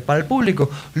importante para el público,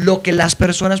 lo que las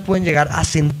personas pueden llegar a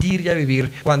sentir y a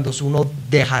vivir cuando uno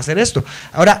deja hacer esto.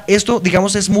 Ahora, esto,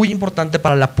 digamos, es muy importante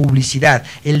para la publicidad,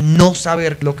 el no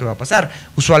saber lo que va a pasar.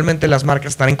 Usualmente las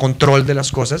marcas están en control de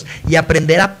las cosas, y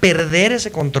aprender a perder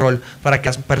ese control para que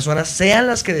las personas sean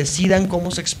las que decidan cómo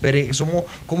es la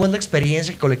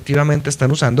experiencia que colectivamente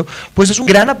están usando, pues es un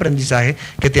gran aprendizaje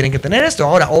que tienen que tener esto.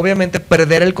 Ahora, obviamente,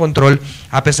 perder el control,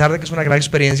 a pesar de que es una gran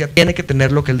experiencia, tiene que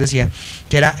tener lo que él decía,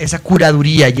 que era esa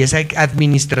curaduría y esa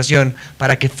administración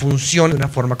para que funcione de una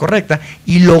forma correcta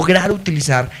y lograr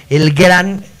utilizar el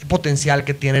gran potencial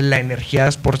que tiene la energía de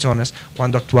las personas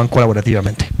cuando actúan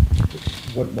colaborativamente.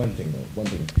 One thing.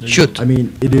 Shoot. I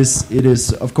mean, it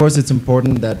is. Of course, it's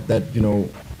important that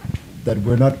that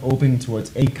we're not open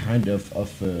towards any kind of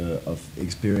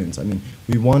experience. I mean,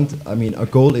 our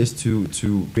goal is to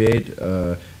create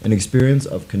an experience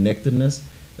of connectedness,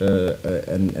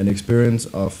 and an experience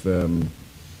of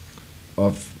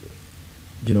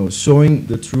showing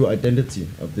the true identity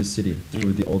of this city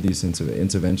through all these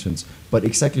interventions. But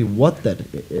exactly what that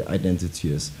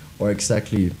identity is, or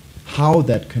exactly how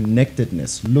that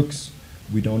connectedness looks,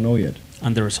 we don't know yet.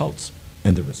 And the results.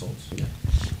 And the results. Yeah.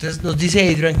 Entonces nos dice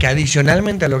Adrian que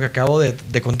adicionalmente a lo que acabo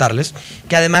de contarles,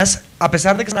 que además, a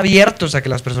pesar de que están abiertos a que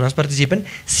las personas participen,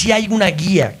 sí hay una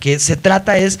guía que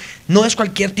no es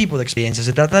cualquier tipo de experiencia,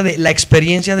 se trata de la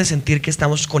experiencia de sentir que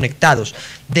estamos conectados,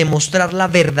 de mostrar la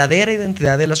verdadera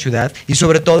identidad de la ciudad y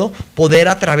sobre todo poder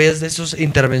a través de esas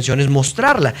intervenciones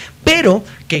mostrarla, pero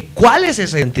que cuál es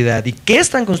esa identidad y qué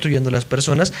están construyendo las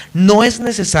personas no es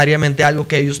necesariamente algo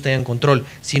que ellos tengan control,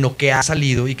 sino que ha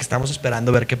salido y que estamos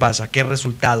esperando ver qué pasa, qué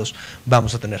resultados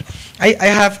vamos a tener. I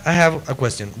have a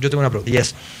question. Yo tengo una pregunta.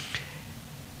 Yes.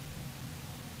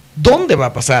 ¿Dónde va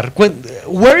a pasar?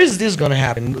 Where is this going to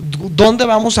happen? ¿Dónde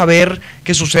vamos a ver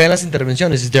que suceden las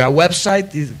intervenciones? Is there a website?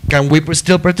 Can we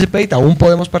still participate? ¿Aún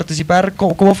podemos participar?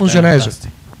 ¿Cómo funciona eso?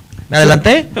 ¿Me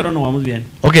adelanté? Pero no vamos bien.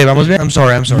 Ok, vamos bien. I'm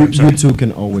sorry. You too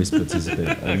can always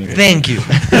participate. I mean, Thank you.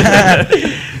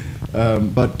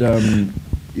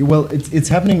 Well, it's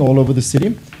happening all over the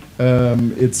city.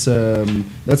 That's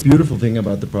the beautiful thing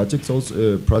about the project.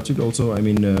 Also, I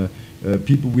mean,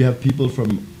 we have people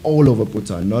from all over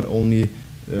Bhutan, not only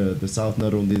the south,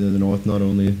 not only the north, not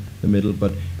only the middle,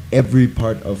 but every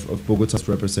part of Bogota is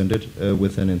represented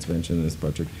with an intervention in this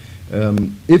project.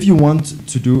 If you want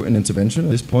to do an intervention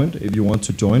at this point, if you want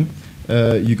to join,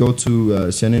 you go to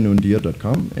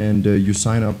cienenundia.com and you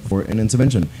sign up for an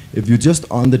intervention. If you just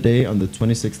on the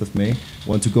 26th of May,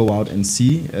 want to go out and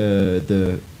see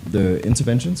the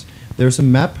interventions, there's a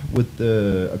map with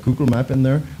a Google map in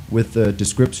there with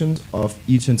descriptions of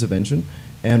each intervention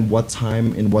and in what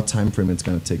time frame it's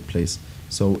going to take place.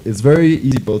 So it's very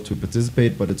easy both to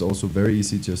participate, but it's also very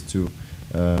easy just to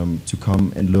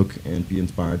come and look and be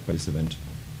inspired by this event.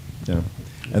 Yeah.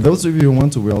 And those of you who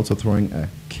want to, we're also throwing a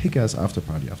kick-ass after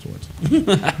party afterwards.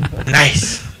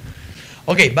 Nice.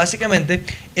 Ok, básicamente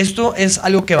esto es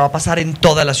algo que va a pasar en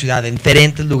toda la ciudad, en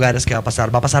diferentes lugares que va a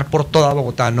pasar por toda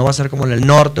Bogotá, no va a ser como en el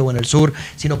norte o en el sur,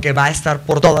 sino que va a estar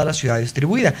por toda la ciudad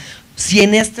distribuida. Si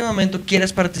en este momento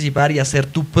quieres participar y hacer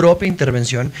tu propia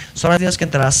intervención, solamente tienes que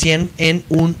entrar a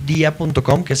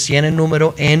 100enundia.com, que es 100 en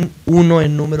número, en 1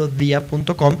 en número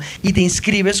dia.com, y te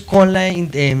inscribes con la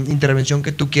intervención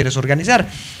que tú quieres organizar.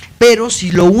 Pero si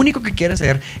lo único que quieres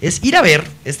hacer es ir a ver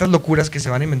estas locuras que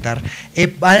se van a inventar,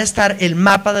 va a estar el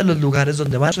mapa de los lugares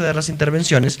donde van a suceder las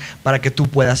intervenciones para que tú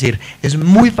puedas ir. Es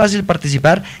muy fácil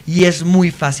participar y es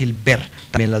muy fácil ver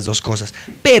también las dos cosas.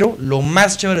 Pero lo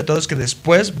más chévere de todo es que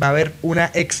después va a haber una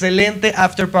excelente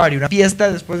after party, una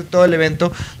fiesta después de todo el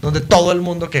evento donde todo el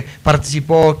mundo que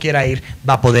participó o quiera ir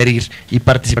va a poder ir y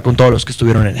participar con todos los que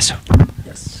estuvieron en eso.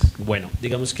 Yes. Bueno,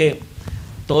 digamos que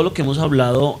todo lo que hemos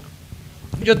hablado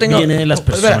viene de las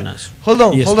personas. Hold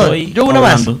on. Yo una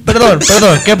hablando. más.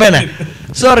 Perdón, qué pena.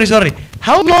 Sorry.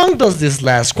 How long does this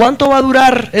last? ¿Cuánto va a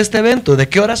durar este evento? ¿De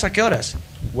qué horas a qué horas?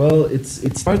 Well, it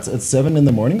starts at 7 in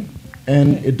the morning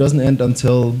and it doesn't end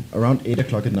until around 8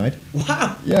 o'clock at night.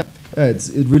 Wow. Yeah.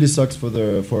 It really sucks for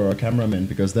our cameramen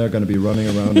because they're going to be running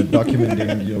around and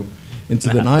documenting, into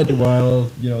the night while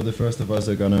the first of us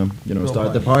are gonna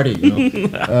start the party.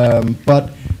 But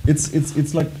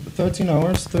it's like 13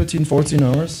 hours, 14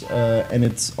 hours, and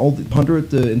it's all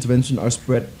 100 interventions are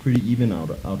spread pretty even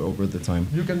out over the time.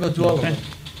 You can go to all of them.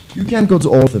 You can't go to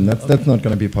all of them. That's not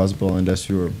going to be possible unless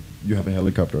you have a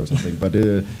helicopter or something. But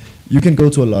you can go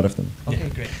to a lot of them. Okay,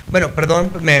 great. Bueno,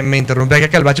 perdón, me interrumpí aquí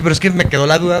Calvache, pero es que me quedó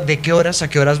la duda de qué horas a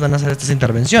qué horas van a hacer estas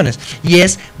intervenciones. Y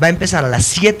va a empezar a las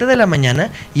 7 de la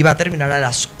mañana y va a terminar a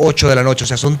las 8 de la noche. O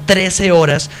sea, son 13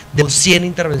 horas de 100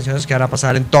 intervenciones que van a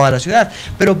pasar en toda la ciudad.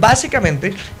 Pero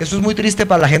básicamente, esto es muy triste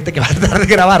para la gente que va a tratar de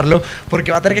grabarlo,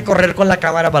 porque va a tener que correr con la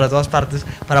cámara para todas partes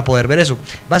para poder ver eso.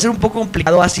 Va a ser un poco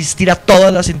complicado asistir a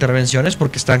todas las intervenciones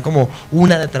porque están como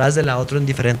una detrás de la otra en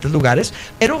diferentes lugares,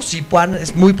 pero si puedan,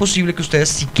 es muy posible que ustedes,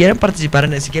 si quieren participar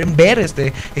si quieren ver esta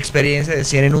experiencia de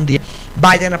 100 en un día,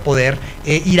 vayan a poder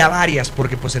ir a varias,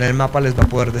 porque pues en el mapa les va a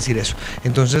poder decir eso.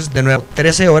 Entonces, de nuevo,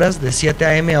 13 horas de 7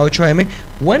 a.m. a 8 a.m.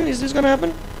 When is this gonna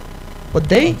happen? What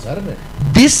day? On Saturday.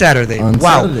 This Saturday. On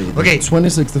wow. Saturday, Okay.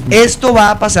 26th of May. Esto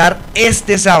va a pasar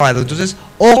este sábado. Entonces,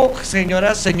 ojo,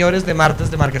 señoras, señores de Marcas,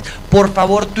 por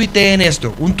favor tuiteen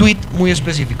esto, un tweet muy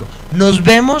específico. Nos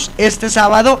vemos este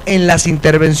sábado en las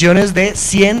intervenciones de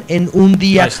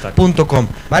 100enundia.com,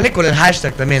 ¿vale? Con el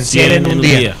hashtag también, 100 en un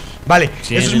día. Vale,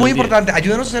 Sí, eso es en muy un día. importante.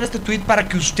 Ayúdenos a hacer este tweet para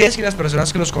que ustedes y las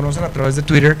personas que los conocen a través de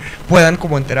Twitter puedan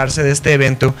como enterarse de este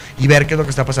evento y ver qué es lo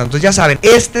que está pasando. Entonces ya saben,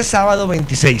 este sábado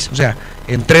 26, o sea,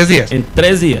 en 3 días. En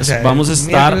 3 días O sea, vamos a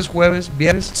estar miércoles, jueves,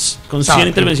 viernes, con 100 sábado,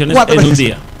 intervenciones 4 en un días.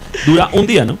 día. Dura un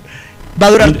día, ¿no? Va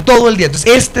a durar todo el día.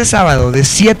 Entonces, este sábado de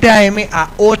 7 a.m. a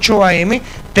 8 a.m.,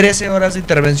 13 horas de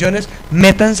intervenciones.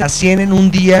 Métanse a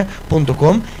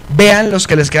 100enundia.com. Vean los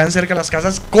que les quedan cerca de las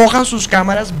casas. Cojan sus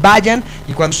cámaras, vayan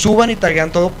y cuando suban y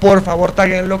taguean todo, por favor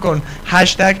taguenlo con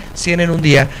hashtag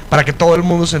 100enundia para que todo el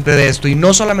mundo se entere de esto. Y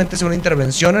no solamente sea una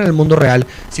intervención en el mundo real,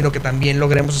 sino que también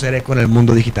logremos hacer eco en el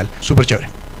mundo digital. Súper chévere.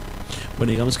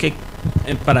 Bueno, digamos que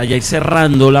para ya ir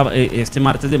cerrando este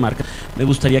martes de marca, me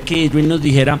gustaría que Adrian nos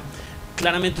dijera,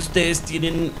 claramente ustedes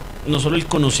tienen no solo el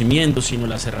conocimiento, sino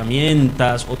las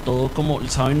herramientas o todo como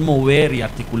saben mover y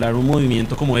articular un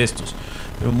movimiento como estos,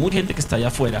 pero mucha gente que está allá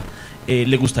afuera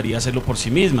le gustaría hacerlo por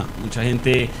sí misma. Mucha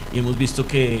gente, y hemos visto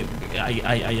que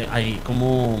hay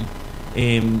como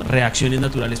reacciones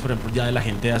naturales, por ejemplo, ya de la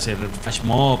gente de hacer flash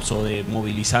mobs o de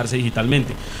movilizarse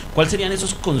digitalmente. ¿Cuáles serían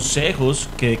esos consejos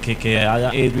que da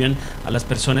Adrian a las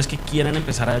personas que quieran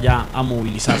empezar allá a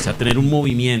movilizarse, a tener un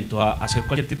movimiento, a hacer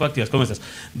cualquier tipo de actividades como estas?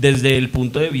 Desde el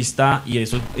punto de vista, y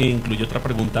eso incluye otra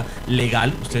pregunta,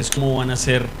 legal, ¿ustedes cómo van a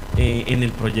hacer en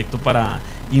el proyecto para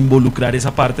involucrar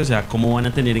esa parte? O sea, ¿cómo van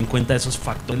a tener en cuenta esos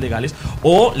factores legales?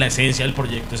 O la esencia del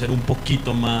proyecto es ser un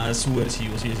poquito más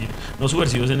subversivos, y decir, no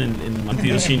subversivos en el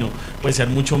sentido, sino pues ser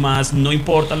mucho más, no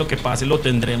importa lo que pase, lo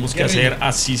tendremos que hacer,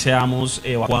 así seamos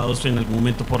evacuados en algún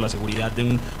momento por la seguridad de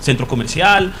un centro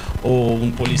comercial o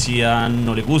un policía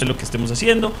no le guste lo que estemos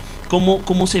haciendo.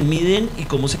 ¿Cómo se miden y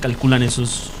cómo se calculan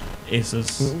esos?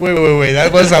 Wait,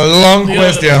 that was a long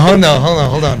question. Hold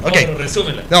on. Okay. No,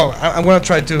 resúmela. No, I'm going to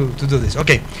try to do this.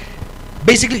 Okay.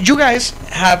 Basically, you guys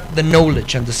have the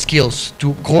knowledge and the skills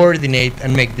to coordinate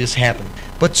and make this happen.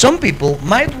 But some people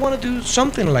might want to do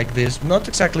something like this, not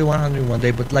exactly 101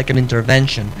 day, but like an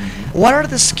intervention. What are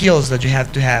the skills that you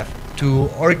have to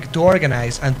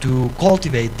organize and to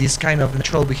cultivate this kind of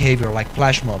natural behavior like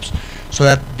flash mobs, so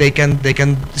that they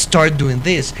can start doing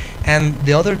this? And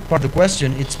the other part of the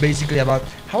question, it's basically about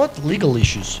how about legal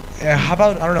issues? How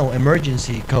about, I don't know,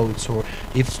 emergency codes, or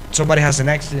if somebody has an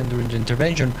accident during the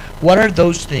intervention, what are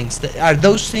those things? Are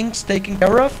those things taken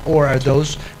care of, or are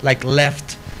those like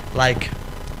left, like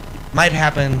might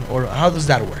happen, or how does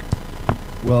that work?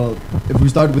 Well, if we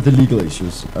start with the legal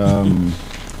issues,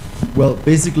 well,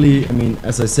 basically, I mean,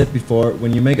 as I said before,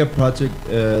 when you make a project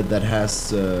that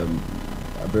has a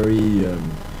very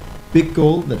big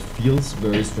goal that feels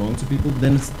very strong to people,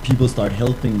 then people start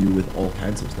helping you with all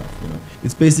kinds of stuff. You know,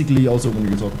 it's basically also when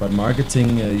you talk about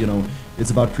marketing, you know,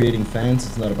 it's about creating fans.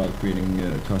 It's not about creating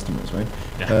customers, right?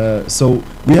 Yeah. So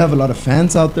we have a lot of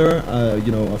fans out there,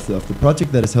 you know, of the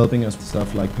project that is helping us with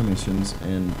stuff like commissions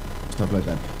and stuff like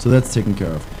that. So that's taken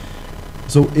care of.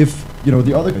 So if, you know,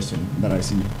 the other question that I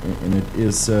see in it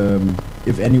is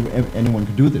if anyone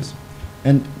could do this,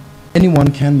 and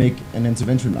anyone can make an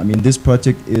intervention. I mean, this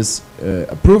project is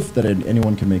a proof that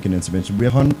anyone can make an intervention. We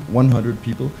have 100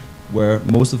 people, where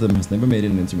most of them has never made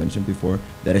an intervention before,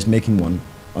 that is making one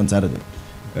on Saturday.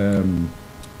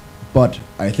 But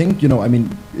I think, you know, I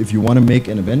mean, if you want to make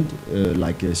an event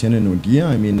like Sienen und Gia,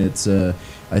 I mean, it's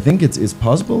I think it's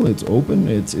possible, it's open,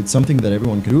 it's something that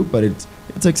everyone can do, but it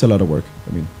takes a lot of work.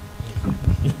 I mean.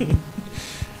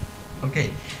 Ok,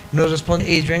 nos responde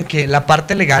Adrian que la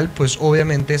parte legal pues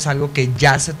obviamente es algo que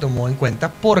ya se tomó en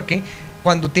cuenta, porque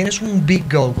cuando tienes un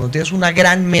big goal, cuando tienes una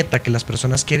gran meta que las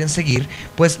personas quieren seguir,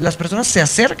 pues las personas se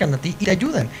acercan a ti y te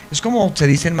ayudan. Es como se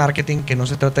dice en marketing, que no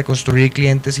se trata de construir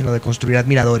clientes, sino de construir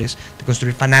admiradores, de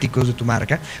construir fanáticos de tu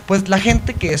marca. Pues la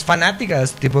gente que es fanática de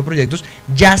este tipo de proyectos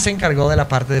ya se encargó de la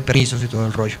parte de permisos y todo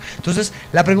el rollo. Entonces,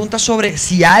 la pregunta sobre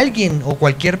si alguien o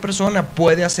cualquier persona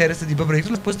puede hacer este tipo de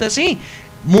proyectos, la respuesta es sí.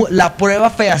 La prueba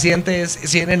fehaciente es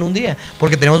 100 en un día,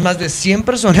 porque tenemos más de 100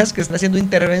 personas que están haciendo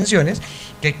intervenciones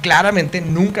que claramente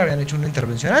nunca habían hecho una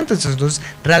intervención antes. Entonces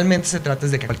realmente se trata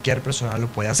de que cualquier persona lo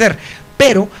puede hacer,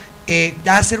 pero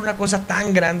hacer una cosa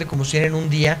tan grande como 100 en un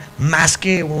día, más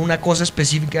que una cosa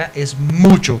específica, es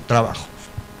mucho trabajo.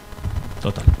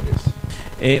 Total.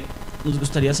 Nos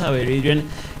gustaría saber, Adrian,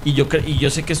 y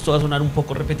yo sé que esto va a sonar un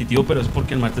poco repetitivo, pero es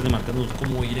porque el martes de marcas nos gusta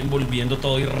como ir envolviendo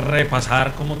todo y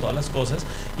repasar como todas las cosas,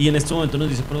 y en este momento nos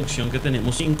dice producción que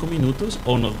tenemos 5 minutos,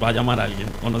 o nos va a llamar alguien,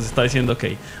 o nos está diciendo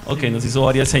ok, nos hizo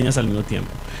varias señas al mismo tiempo,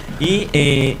 y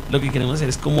lo que queremos hacer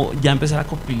es como ya empezar a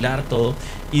compilar todo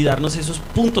y darnos esos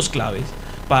puntos claves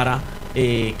para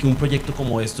que un proyecto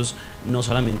como estos no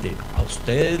solamente a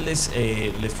ustedes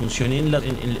les funcione en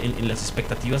las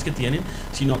expectativas que tienen,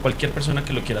 sino a cualquier persona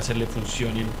que lo quiera hacer le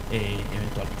funcionen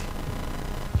eventualmente.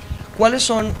 ¿Cuáles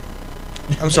son?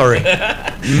 I'm sorry.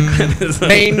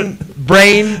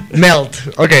 Brain melt.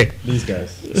 Okay. These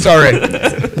guys. Sorry.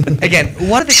 Again,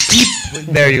 what are the key?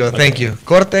 There you go. Thank you.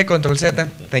 Corte, control Z.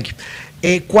 Thank you.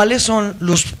 ¿Cuáles son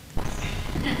los?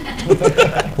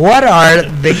 What are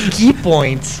the key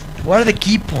points? What are the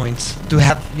key points to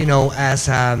have, you know, as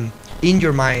in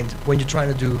your mind when you're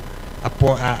trying to do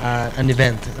an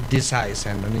event of this size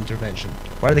and an intervention?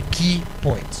 What are the key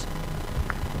points?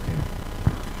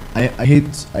 I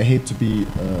hate to be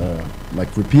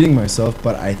like repeating myself,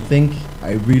 but I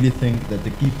really think that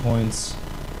the key points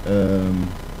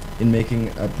in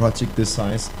making a project this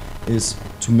size is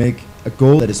to make a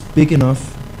goal that is big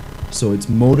enough so it's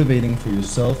motivating for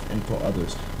yourself and for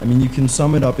others. I mean, you can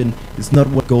sum it up in, it's not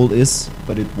what goal is,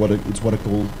 but it's what a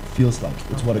goal feels like.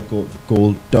 It's what a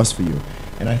goal does for you.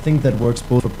 And I think that works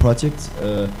both for projects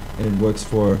and it works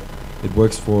for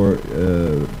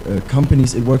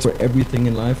companies. It works for everything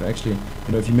in life, actually.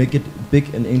 You know, if you make it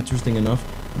big and interesting enough,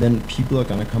 then people are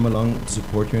gonna come along to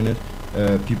support you in it.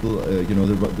 People, you know,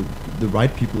 the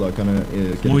right people are gonna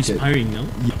get more inspiring, no?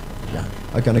 Yeah,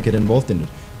 are gonna get involved in it.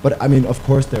 But I mean, of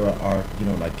course, there are you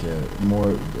know, like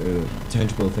more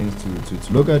tangible things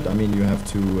to look at. I mean, you have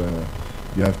to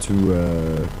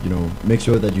you know, make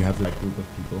sure that you have the right group of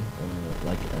people,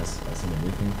 like as in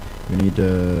everything. You need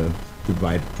the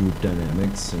right group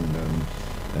dynamics, and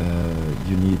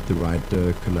you need the right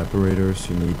collaborators.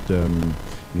 You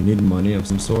need money of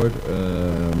some sort.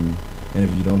 And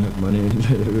if you don't have money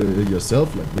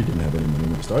yourself, like we didn't have any money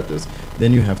when we started this,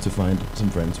 then you have to find some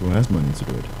friends who has money to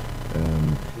do it.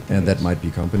 And that might be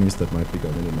companies, that might be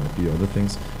government, it might be other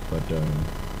things, but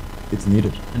it's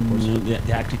needed. And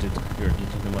the attitude you're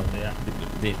talking about,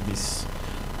 this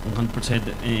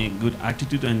 100% good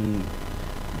attitude, and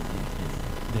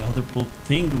the other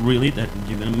thing really that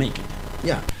you're gonna make it.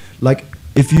 Yeah, like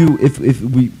if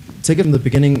we take it from the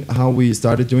beginning, how we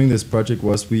started doing this project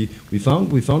was we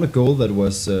found a goal that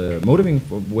was motivating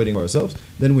for waiting for ourselves.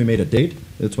 Then we made a date,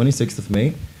 the 26th of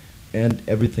May, and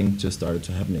everything just started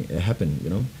to happen. You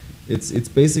know, it's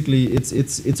basically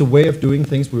it's a way of doing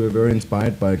things. We were very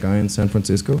inspired by a guy in San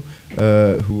Francisco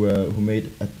who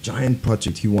made a giant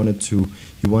project. He wanted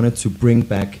to bring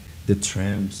back the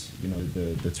trams, you know,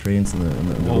 the trains on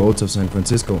the roads of San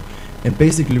Francisco. And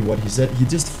basically what he said, he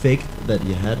just faked that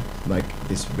he had like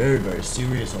this very, very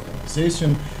serious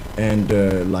organization, and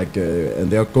and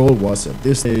their goal was at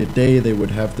this day they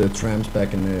would have the trams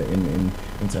back in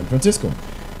San Francisco.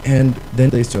 And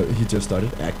then he just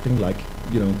started acting like,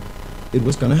 you know, it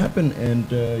was gonna happen, and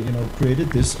you know,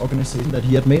 created this organization that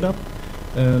he had made up,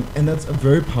 and that's a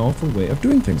very powerful way of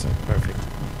doing things. Perfect.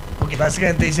 Okay,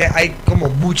 básicamente dice, hay como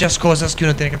muchas cosas que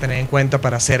uno tiene que tener en cuenta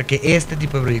para hacer que este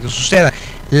tipo de proyectos suceda.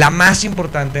 La más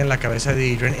importante en la cabeza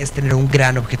de Adrian es tener un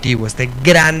gran objetivo, este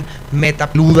gran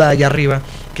meta peluda allá arriba,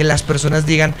 que las personas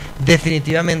digan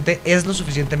definitivamente es lo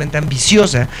suficientemente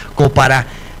ambiciosa como para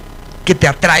que te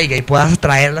atraiga y puedas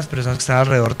atraer a las personas que están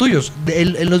alrededor tuyos.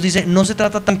 Él nos dice, no se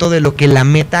trata tanto de lo que la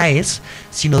meta es,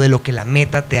 sino de lo que la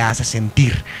meta te hace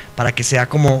sentir, para que sea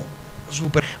como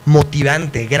súper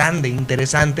motivante, grande,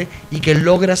 interesante, y que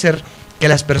logre hacer que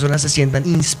las personas se sientan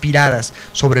inspiradas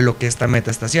sobre lo que esta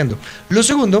meta está haciendo. Lo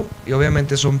segundo, y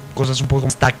obviamente son cosas un poco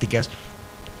más tácticas,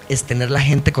 es tener la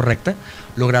gente correcta,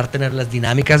 lograr tener las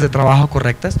dinámicas de trabajo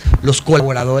correctas, los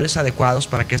colaboradores adecuados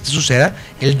para que esto suceda.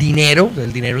 El dinero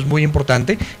es muy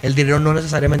importante. El dinero no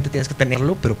necesariamente tienes que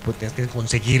tenerlo, pero pues tienes que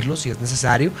conseguirlo si es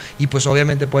necesario, y pues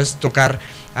obviamente puedes tocar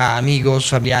a amigos,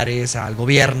 familiares, al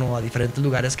gobierno, a diferentes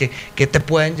lugares que te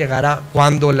pueden llegar a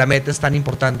cuando la meta es tan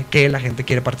importante que la gente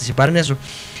quiere participar en eso.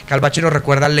 Calvache nos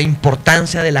recuerda la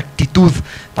importancia de la actitud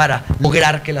para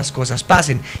lograr que las cosas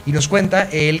pasen, y nos cuenta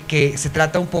él que se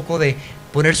trata un poco de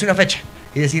ponerse una fecha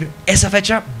y decir, esa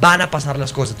fecha van a pasar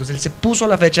las cosas. Entonces él se puso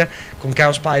la fecha con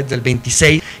Chaos Pilots del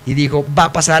 26 y dijo, va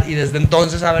a pasar, y desde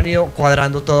entonces ha venido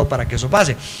cuadrando todo para que eso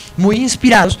pase. Muy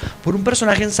inspirados por un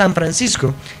personaje en San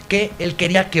Francisco que él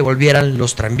quería que volvieran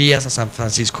los tranvías a San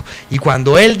Francisco, y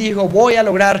cuando él dijo, voy a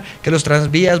lograr que los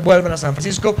tranvías vuelvan a San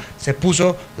Francisco, se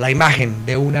puso la imagen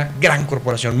de una gran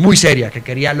corporación muy seria que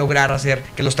quería lograr hacer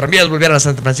que los tranvías volvieran a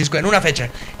San Francisco en una fecha,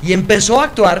 y empezó a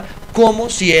actuar como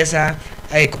si esa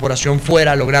corporación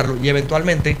fuera a lograrlo, y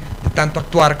eventualmente, de tanto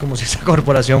actuar como si esa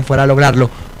corporación fuera a lograrlo,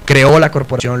 creó la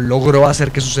corporación, logró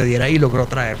hacer que sucediera y logró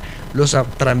traer los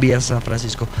tranvías a San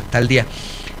Francisco tal día.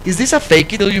 ¿Is this a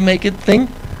fake it till you make it thing?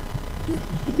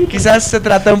 Quizás se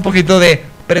trata un poquito de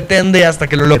pretende hasta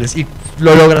que lo logres y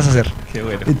lo logras hacer. Qué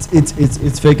bueno.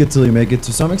 It's fake it till you make it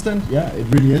to some extent. Yeah, it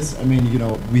really is. I mean, you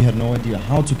know, we had no idea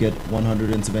how to get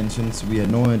 100 interventions. We had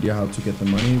no idea how to get the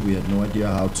money. We had no idea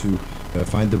how to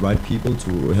find the right people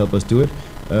to help us do it.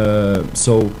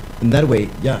 So in that way,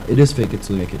 yeah, it is fake it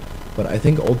till you make it. But I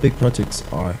think all big projects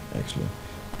are actually.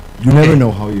 You never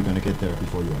know how you're gonna get there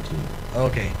before you actually.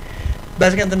 Ok.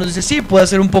 Básicamente nos dice, sí, puede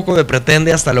ser un poco de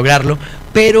pretende hasta lograrlo,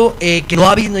 pero que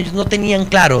ellos no tenían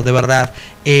claro, de verdad,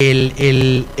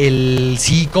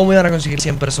 sí, cómo iban a conseguir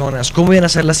 100 personas, cómo iban a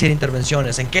hacer las 100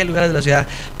 intervenciones, en qué lugares de la ciudad,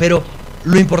 pero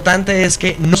lo importante es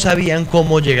que no sabían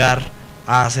cómo llegar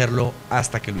a hacerlo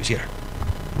hasta que lo hicieran.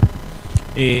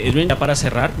 Edwin, ya para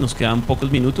cerrar, nos quedan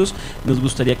pocos minutos. Nos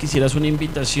gustaría que hicieras una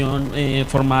invitación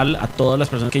formal a todas las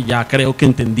personas que ya creo que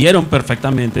entendieron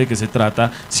perfectamente de qué se trata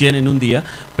 100 en un día,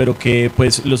 pero que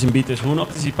pues los invites, uno, a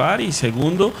participar y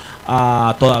segundo,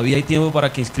 todavía hay tiempo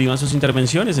para que inscriban sus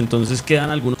intervenciones. Entonces quedan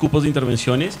algunos cupos de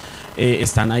intervenciones,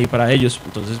 están ahí para ellos.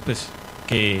 Entonces pues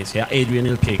que sea Adrian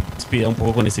el que despida un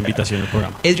poco con esta invitación al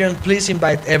programa. Adrian, please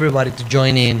invite everybody to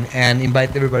join in and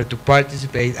invite everybody to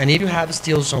participate. And if you have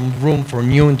still some room for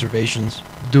new interventions,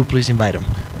 do please invite them.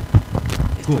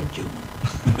 Cool.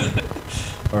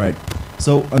 All right.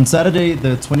 So on Saturday,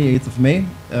 the 28th of May,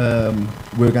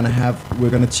 we're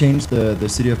gonna change the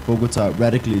city of Bogota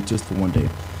radically just for one day.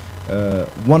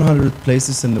 100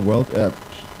 places in the world.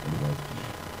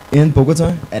 In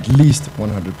Bogota, at least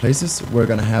 100 places. We're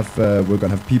gonna have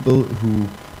people who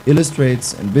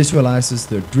illustrates and visualizes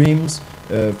their dreams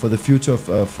for the future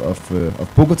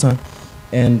of Bogota,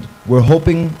 and we're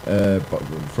hoping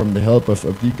from the help of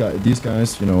these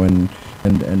guys, you know, and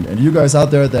you guys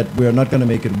out there, that we're not gonna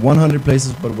make it 100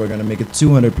 places, but we're gonna make it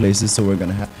 200 places. So we're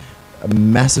gonna have a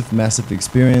massive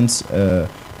experience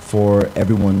for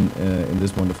everyone in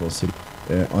this wonderful city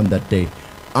on that day.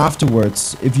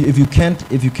 Afterwards, if you can't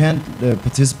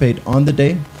participate on the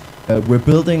day, we're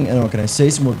building an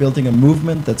organization. We're building a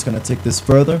movement that's going to take this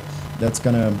further. That's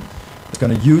going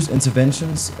to use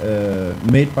interventions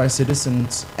made by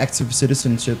citizens, active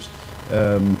citizenships,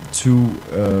 to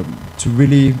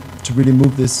really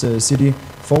move this city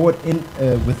forward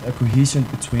with a cohesion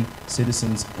between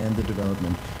citizens and the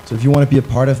development. So if you want to be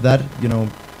a part of that, you know,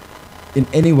 in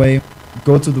any way,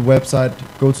 go to the website,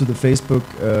 go to the Facebook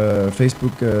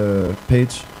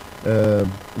page,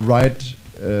 write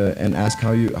and ask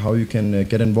how you can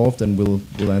get involved, and we'll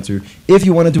answer you. If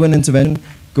you want to do an intervention,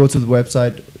 go to the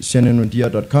website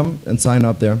shenenundia.com and sign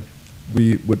up there.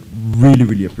 We would really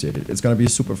appreciate it. It's going to be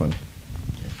super fun.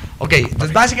 Ok,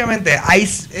 entonces básicamente hay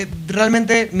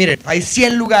realmente, miren, hay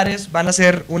 100 lugares, van a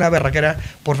ser una berraquera,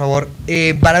 por favor,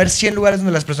 van a haber 100 lugares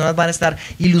donde las personas van a estar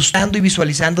ilustrando y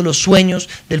visualizando los sueños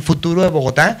del futuro de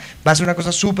Bogotá. Va a ser una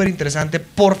cosa súper interesante,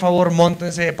 por favor,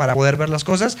 móntense para poder ver las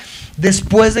cosas.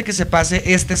 Después de que se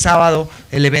pase este sábado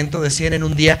el evento de 100 en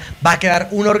un día, va a quedar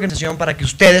una organización para que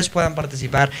ustedes puedan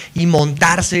participar y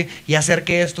montarse y hacer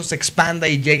que esto se expanda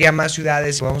y llegue a más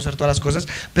ciudades y podamos hacer todas las cosas,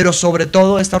 pero sobre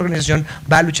todo esta organización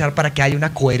va a luchar para que haya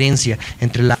una coherencia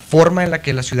entre la forma en la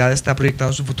que la ciudad está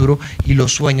proyectando su futuro y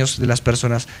los sueños de las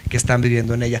personas que están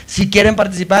viviendo en ella. Si quieren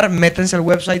participar, métanse al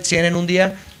website 100 en un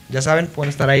día, ya saben, pueden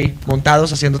estar ahí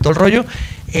montados haciendo todo el rollo.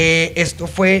 Esto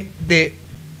fue de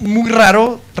muy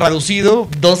raro, traducido,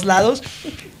 2 lados.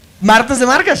 Martes de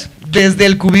Marcas, desde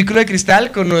el cubículo de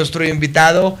cristal con nuestro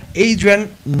invitado Adrian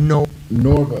Norbert.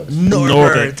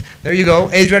 There you go,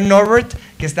 Adrian Norbert,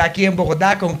 que está aquí en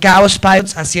Bogotá con Chaos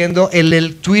Pilots haciendo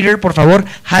el Twitter, por favor,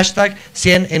 hashtag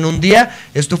 100 en un día.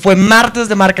 Esto fue Martes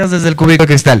de Marcas desde el cubículo de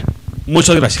cristal.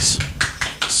 Muchas gracias.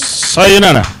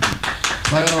 Sayonara.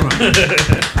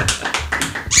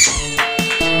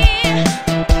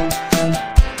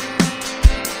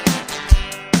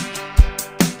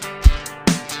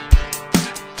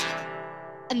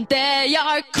 And they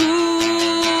are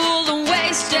cool and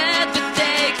wasted, but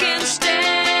they can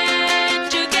stand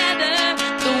together.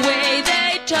 The way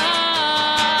they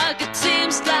talk, it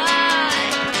seems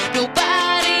like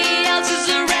nobody else is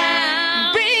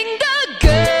around. Bring the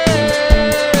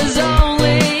girls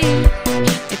only.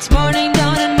 It's morning,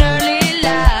 dawn, and early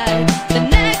light. The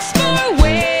next floor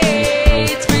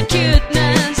waits for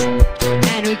cuteness,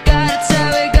 and we got it, so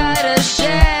we gotta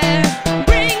share.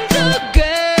 Bring the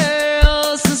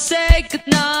girls and say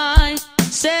goodnight,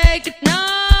 say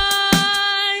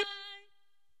goodnight.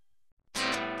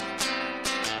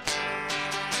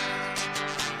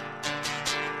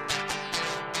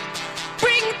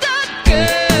 Bring the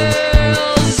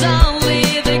girls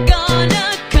only, they're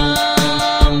gonna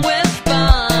come with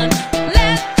fun.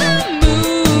 Let the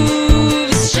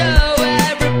moves show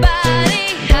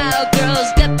everybody how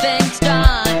girls get things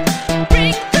done.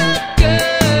 Bring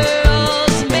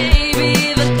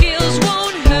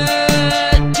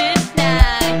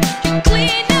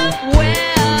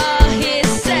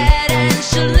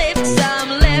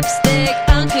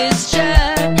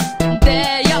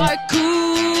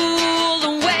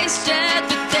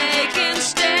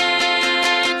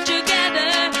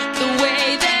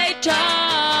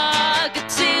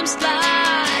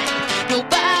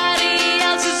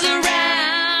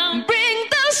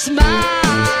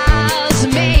smiles.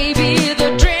 Maybe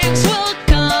the drinks will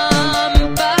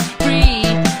come for free.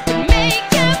 But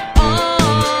make up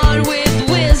on with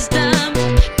wisdom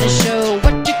and show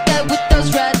what you got with those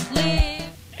red lips.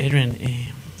 Adrian,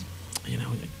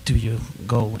 do you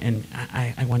go? And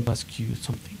I want to ask you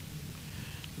something.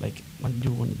 Like, what do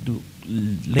you want to do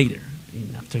later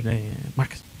after the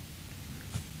Marcas?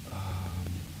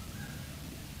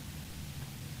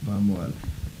 Vamos al.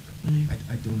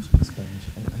 I don't speak Spanish.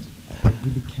 I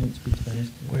really can't speak Spanish.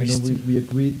 I know we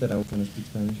agreed that I was going to speak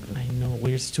Spanish, but I know,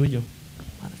 where's Tuyo?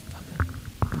 Motherfucker.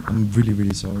 I'm really,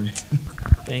 really sorry.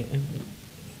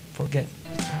 Forget.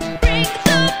 Bring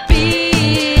the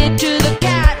beat to the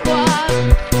catwalk,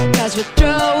 'cause we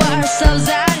throw ourselves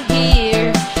out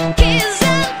here. Kiss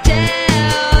and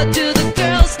tell to the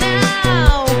girls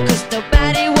now, 'cause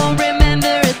nobody won't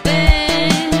remember a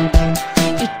thing.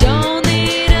 You don't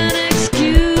need an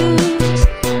excuse,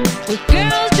 we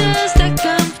girls just are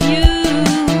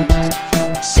confused.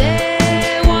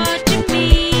 Say what you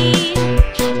mean,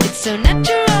 it's so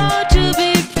natural to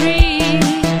be free.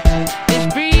 Be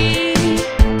free,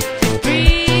 be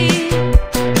free,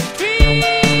 be free.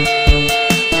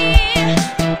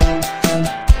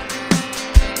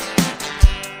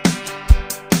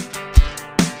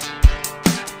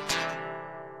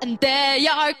 And they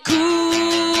are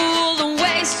cool and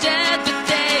wasted, but